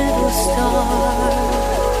 little star.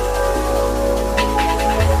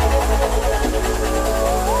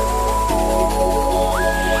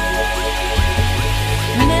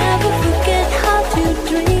 Never forget how to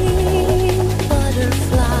dream,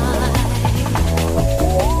 butterfly.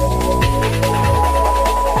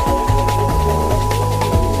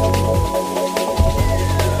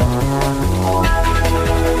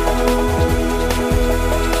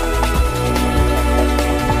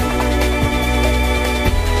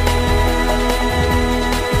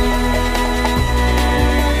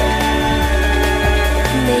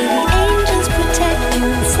 May the angels protect you,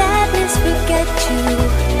 sadness forget you,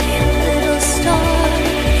 little star.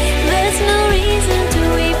 There's no reason to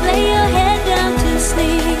weep, lay your head down to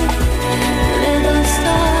sleep, little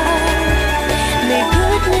star. May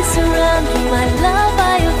goodness surround you, my love, I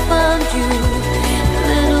have found you,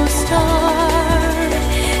 little star,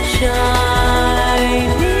 shining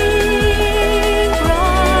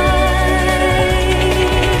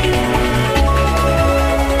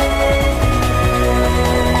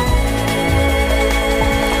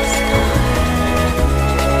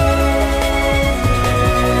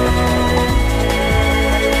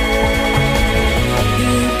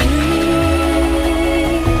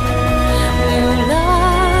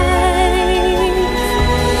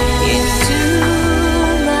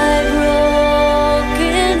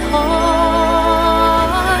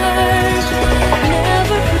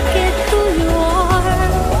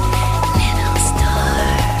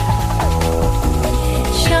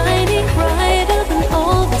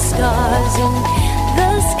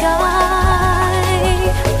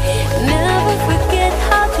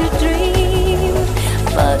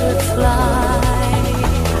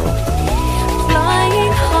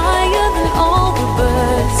flying higher than all the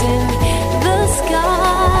birds in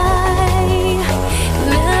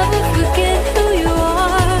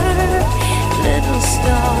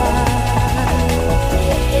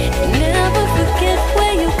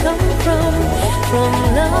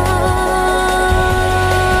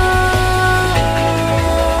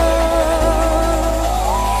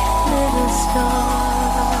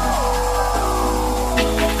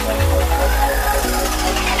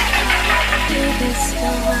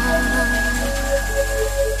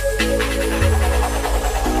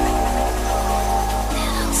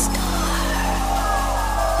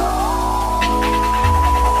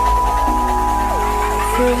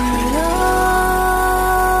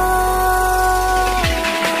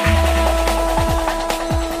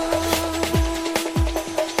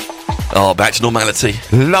Oh, back to normality.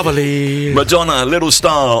 Lovely. Madonna, Little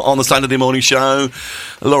Star on the Saturday morning show.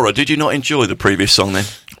 Laura, did you not enjoy the previous song then?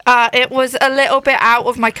 It was a little bit out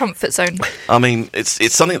of my comfort zone. I mean,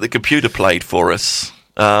 it's something that the computer played for us.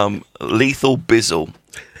 Lethal Bizzle.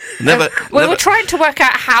 We were trying to work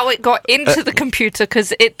out how it got into the computer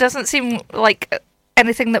because it doesn't seem like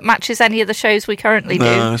anything that matches any of the shows we currently do.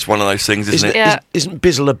 No, it's one of those things, isn't it? Yeah. Isn't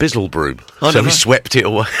Bizzle a Bizzle broom? I So know. we swept it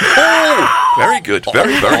away. Oh, very good.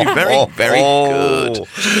 Very good.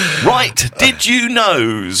 Right, did you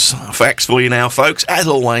knows? Facts for you now, folks. As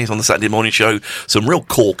always on the Saturday morning show, some real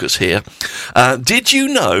corkers here. Did you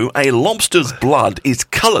know a lobster's blood is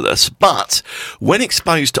colourless, but when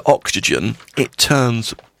exposed to oxygen, it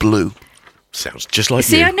turns blue? Sounds just like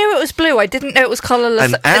See, you. I knew it was blue. I didn't know it was colourless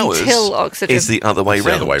And ours until oxygen. is the other way It's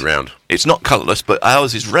round. the other way round. It's not colourless, but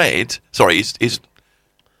ours is red. Sorry,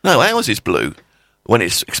 ours is blue. When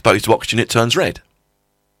it's exposed to oxygen, it turns red.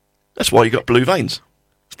 That's why you got blue veins.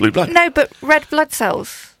 It's blue blood. No, but red blood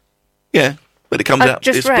cells. Yeah, but it comes out.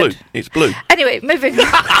 Just It's red. blue. It's blue. Anyway, moving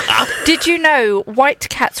on. Did you know white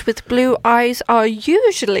cats with blue eyes are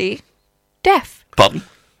usually deaf? Pardon?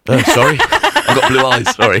 Sorry. I've got blue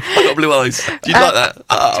eyes. Sorry. I've got blue eyes. Do you like that?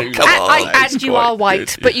 Oh, come on. And you are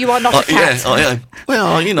white, but you are not a cat. Yeah, I am.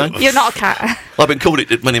 Well, you know. You're not a cat. I've been called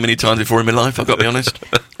it many, many times before in my life, I've got to be honest.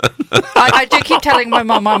 I do keep telling my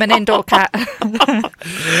mum I'm an indoor cat. Ian,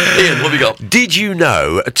 what have we got? Did you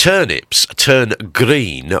know turnips turn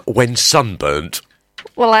green when sunburnt?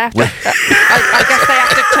 Well, I have to. I guess they have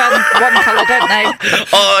to turn one colour, don't they?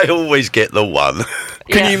 I always get the one.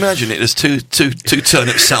 Can you imagine it? There's two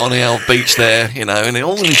turnips sat on the old beach there, you know, and they're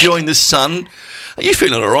all enjoying the sun. Are you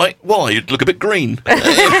feeling all right? Why? You look a bit green.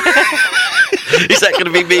 Is that going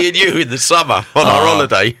to be me and you in the summer on our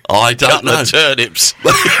holiday? I don't Couple know. of turnips.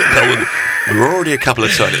 We're already a couple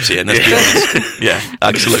of turnips here, let's be honest. Yeah,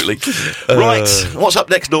 absolutely. Right, what's up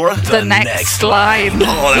next, Nora? The next line.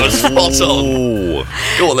 Oh, that was spot on.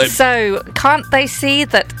 Go on then. So, can't they see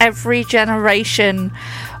that every generation...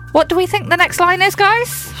 What do we think the next line is,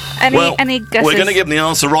 guys? Any guesses? We're going to give them the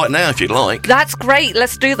answer right now, if you'd like. That's great.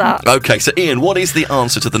 Let's do that. Okay, so Ian, what is the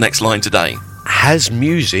answer to the next line today? Has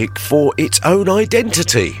music for its own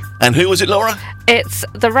identity. And who was it, Laura? It's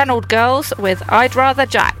the Reynolds Girls with I'd Rather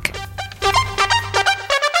Jack.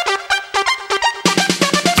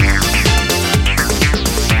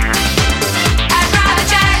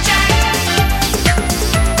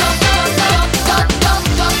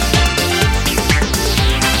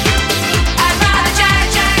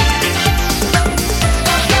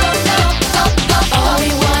 All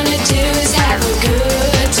we wanna do is have a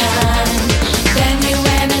good time. Then you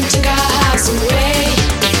went and took our house away.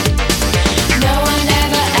 No one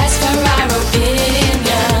ever asked for our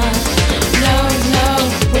opinion.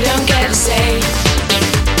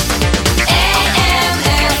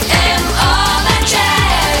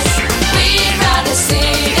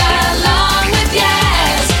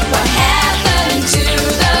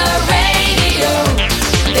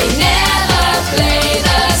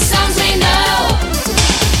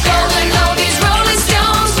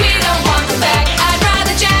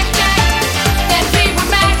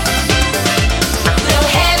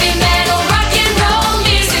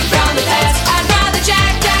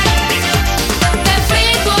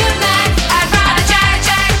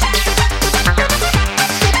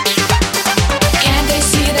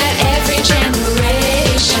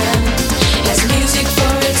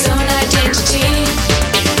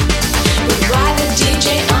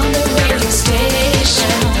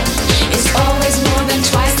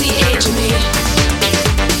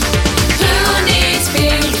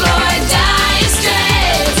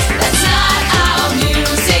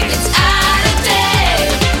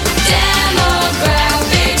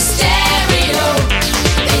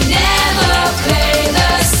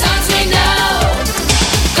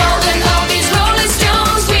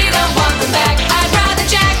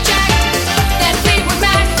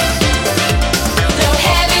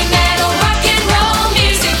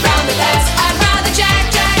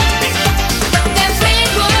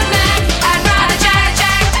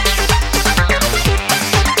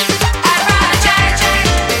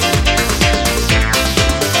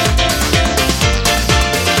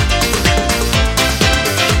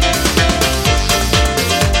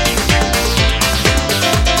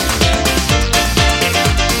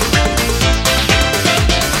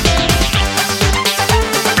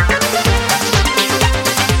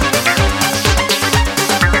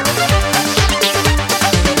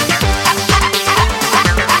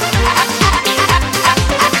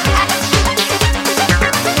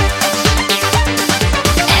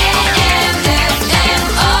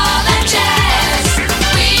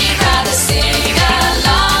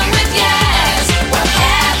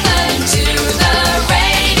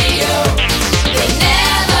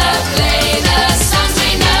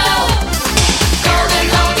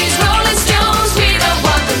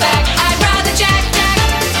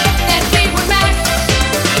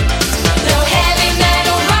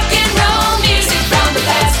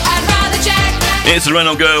 It's the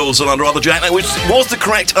Renault Girls and Under Other Jack, which was the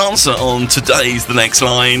correct answer on today's The Next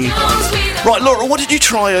Line. Right, Laura, what did you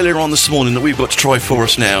try earlier on this morning that we've got to try for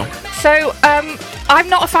us now? So, I'm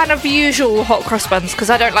not a fan of the usual hot cross buns because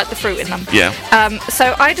I don't like the fruit in them. Yeah.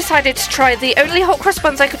 So I decided to try the only hot cross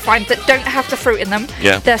buns I could find that don't have the fruit in them.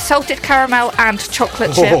 Yeah. They're salted caramel and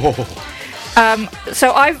chocolate chip.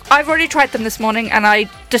 So I've already tried them this morning, and I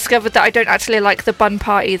discovered that I don't actually like the bun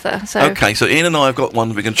part either. So Okay, so Ian and I have got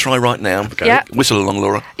one we can try right now. Okay. Yeah. Whistle along,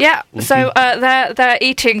 Laura. yeah. So they're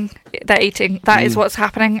eating. They're eating. That is what's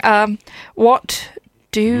happening. What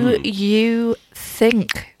do you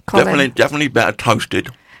think, Colin? Definitely better toasted.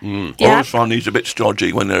 Yeah. I always find these a bit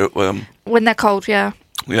stodgy when they're When they're cold, yeah.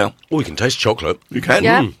 yeah. Oh, you can taste chocolate. You can.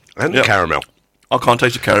 Yeah. And Yeah. caramel. I can't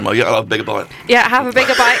taste the caramel. Yeah, I'll have a bigger bite. Yeah, have a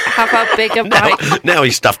bigger bite. Have a bigger bite. Now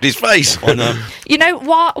he stuffed his face. I know. You know,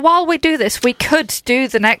 while we do this, we could do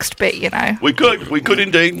the next bit, you know. We could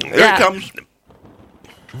indeed. Here Yeah. it comes.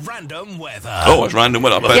 Random weather. Oh, it's random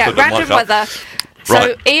weather. Yeah, random weather. So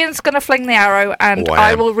Right. Ian's going to fling the arrow, and Oh,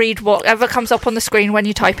 I will read whatever comes up on the screen when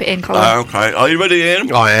you type it in, Colin. Okay, are you ready,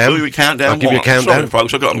 Ian? I am. Do we count down? I'll give you a What? countdown. Sorry,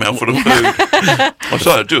 folks, I've got a mouthful of food. I'm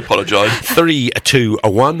sorry, I do apologise. 3, 2,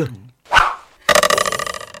 1.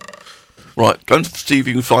 Right, go and see if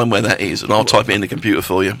you can find where that is, and I'll type it in the computer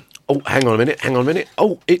for you. Oh, hang on a minute.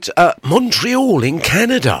 Oh, it's Montreal in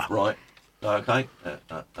Canada. Right. Okay.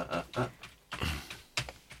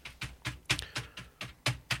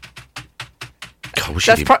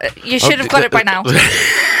 You should have got it by now.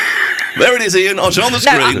 There it is, Ian. It's on the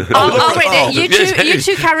screen. I'll read it. You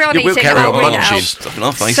two carry on eating and I'll read it out. Stuffing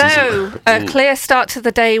our faces. So, a clear start to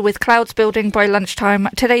the day with clouds building by lunchtime.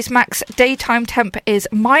 Today's max daytime temp is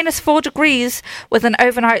 -4 degrees with an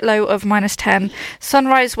overnight low of -10.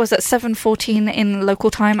 Sunrise was at 7:14 in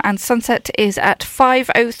local time and sunset is at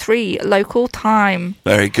 5:03 local time.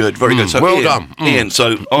 Very good, very good. So well Ian, done. Ian,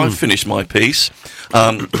 so I've finished my piece.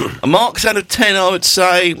 A marks out of 10, I would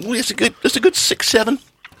say, well, it's a good 6, 7.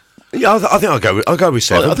 Yeah, I think I'll go with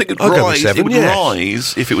 7. I think I'll go with it 7, would yes.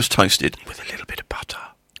 rise if it was toasted. With a little bit of butter.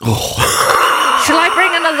 Shall I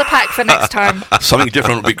bring another pack for next time? Something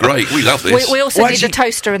different would be great. We love this. We also need a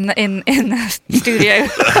toaster in the studio.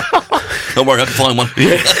 Don't worry, I can find one.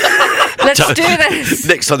 Let's do this.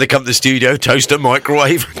 Next time they come to the studio, toaster,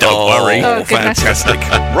 microwave. Don't worry. Oh, goodness. Fantastic.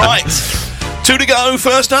 Right, 2 to go.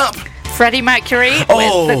 First up. Freddie Mercury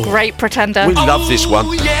with The Great Pretender. We love this one.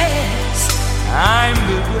 Oh, yes, I'm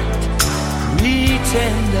the great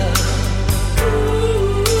pretender.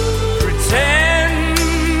 Pretending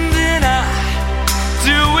I'm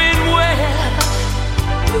doing well.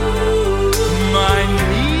 My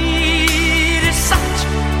need is such,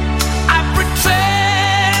 I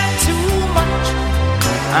pretend too much.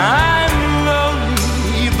 I'm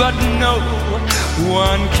lonely, but no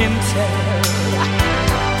one can tell.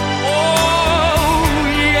 Oh,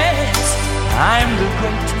 yes, I'm the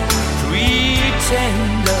great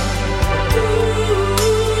pretender.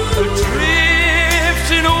 Adrift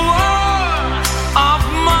in a world of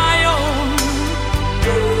my own.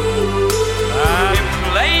 I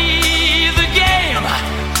play the game,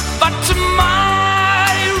 but to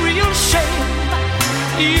my real shame,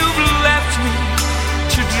 you've left me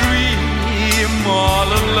to dream all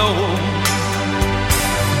alone.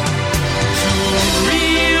 Too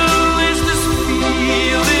real is this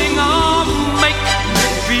feeling of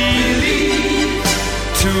make-believe.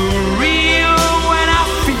 Too real when I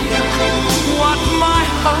feel what my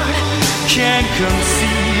heart can't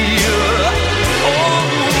conceal. Oh,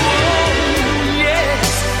 yes,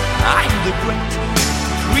 I'm the great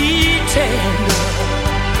pretender.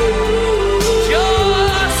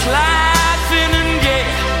 Just laughing and gay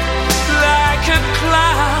like a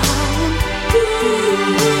clown.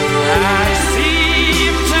 I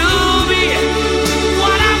seem to be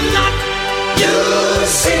what I'm not. You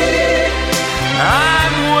see,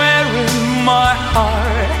 I'm wearing my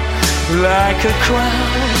heart like a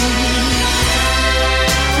crown,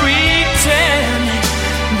 pretending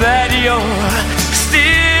that you're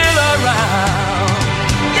still around.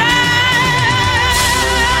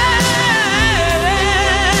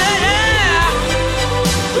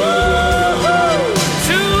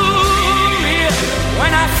 To me,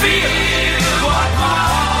 when I feel what my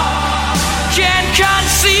heart can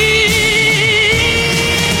conceive.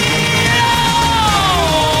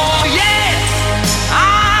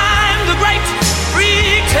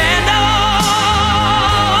 Pretender,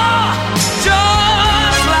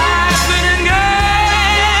 just laughing and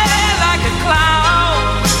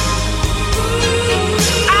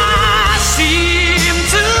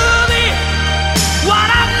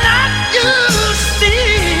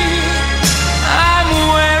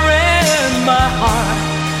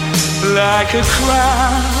like a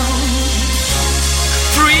crown.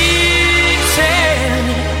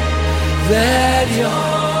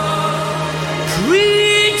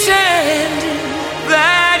 Pretend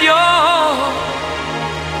that you're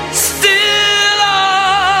still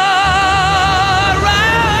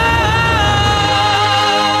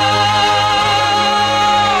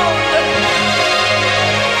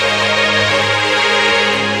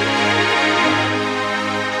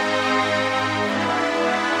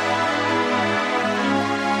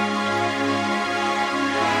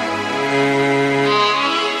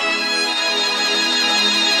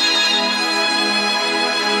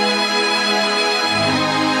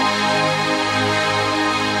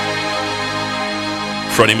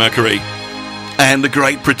Freddie Mercury and The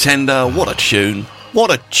Great Pretender. What a tune.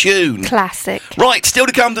 What a tune. Classic. Right, still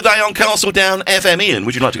to come today on Castle Down FM. Ian,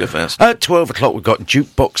 would you like to go first? At 12 o'clock, we've got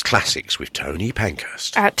Jukebox Classics with Tony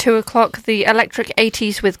Pankhurst. At 2 o'clock, the Electric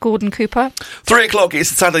 80s with Gordon Cooper. 3 o'clock,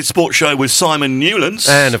 it's the Saturday Sports Show with Simon Newlands.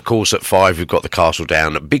 And, of course, at 5, we've got the Castle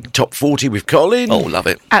Down Big Top 40 with Colin. Oh, love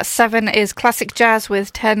it. At 7 is Classic Jazz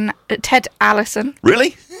with Ted Allison.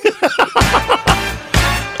 Really?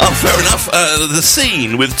 Oh, fair enough. The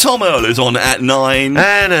Scene with Tom Earl is on at 9.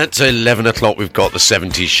 And at 11 o'clock, we've got the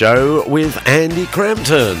 70s Show with Andy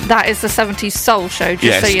Crampton. That is the 70s Soul Show, just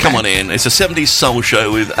yes, so you come know. on in. It's a 70s Soul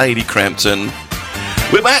Show with Andy Crampton.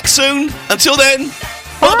 We're back soon. Until then,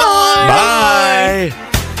 bye-bye. Bye.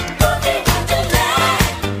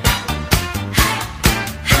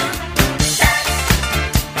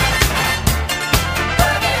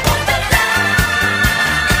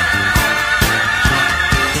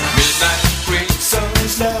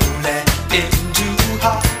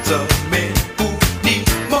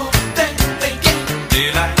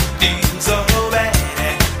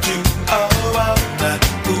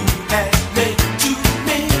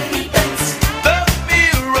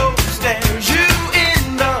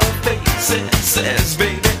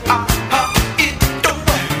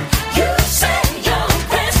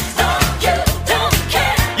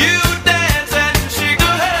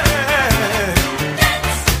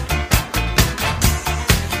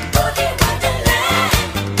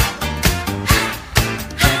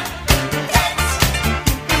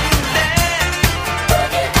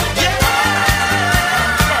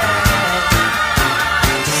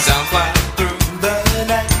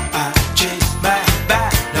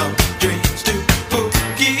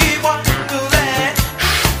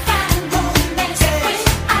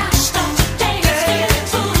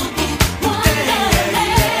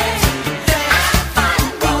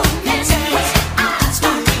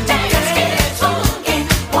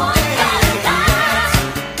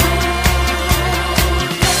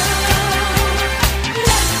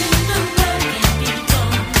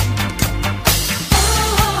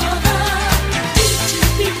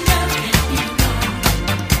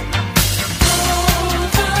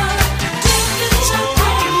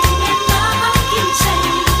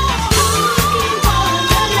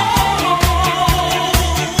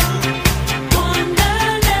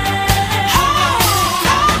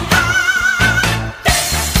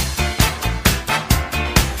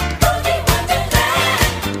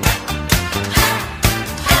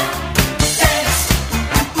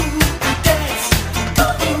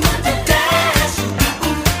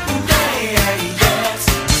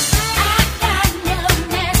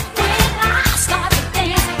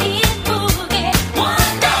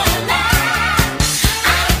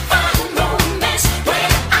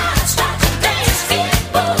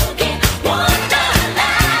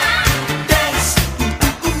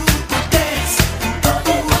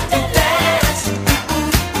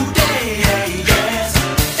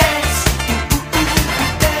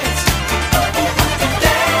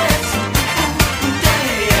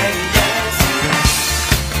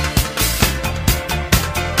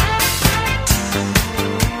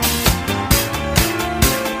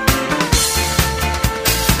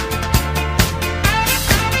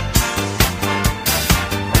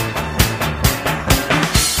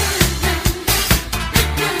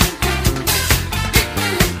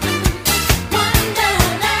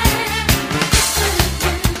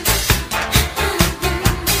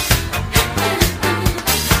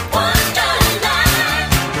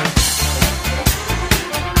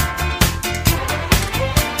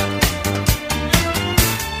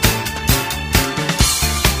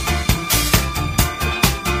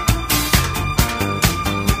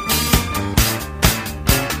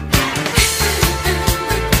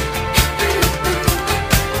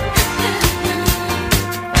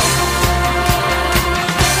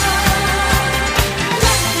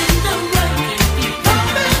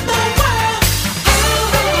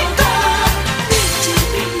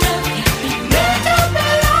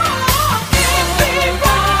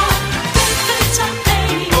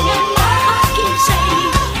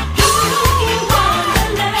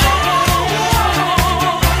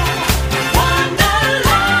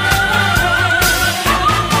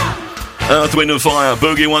 Earth, Wind and Fire,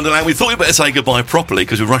 Boogie Wonderland. We thought we'd better say goodbye properly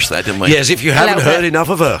because we rushed there, didn't we? Yes, if you haven't heard enough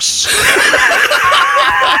of us.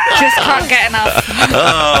 Just can't get enough.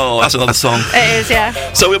 Oh, that's another song. It is,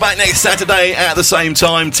 yeah. So we're back next Saturday at the same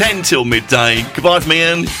time, 10 till midday. Goodbye from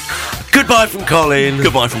Ian. Goodbye from Colin.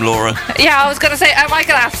 Goodbye from Laura. Yeah, I was going to say, am I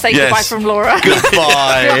going to have to say Yes. goodbye from Laura?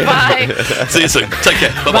 Goodbye. Goodbye. See you soon. Take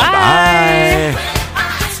care. Bye-bye. Bye.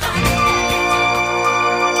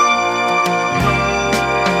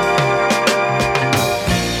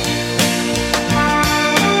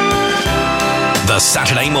 The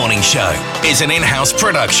Saturday Morning Show is an in-house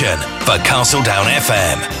production for Castledown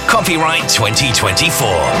FM. Copyright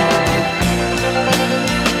 2024.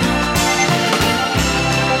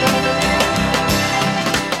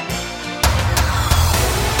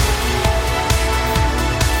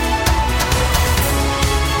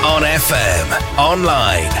 On FM,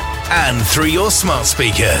 online, and through your smart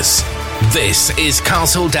speakers. This is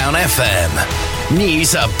Castledown FM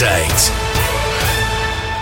News Update.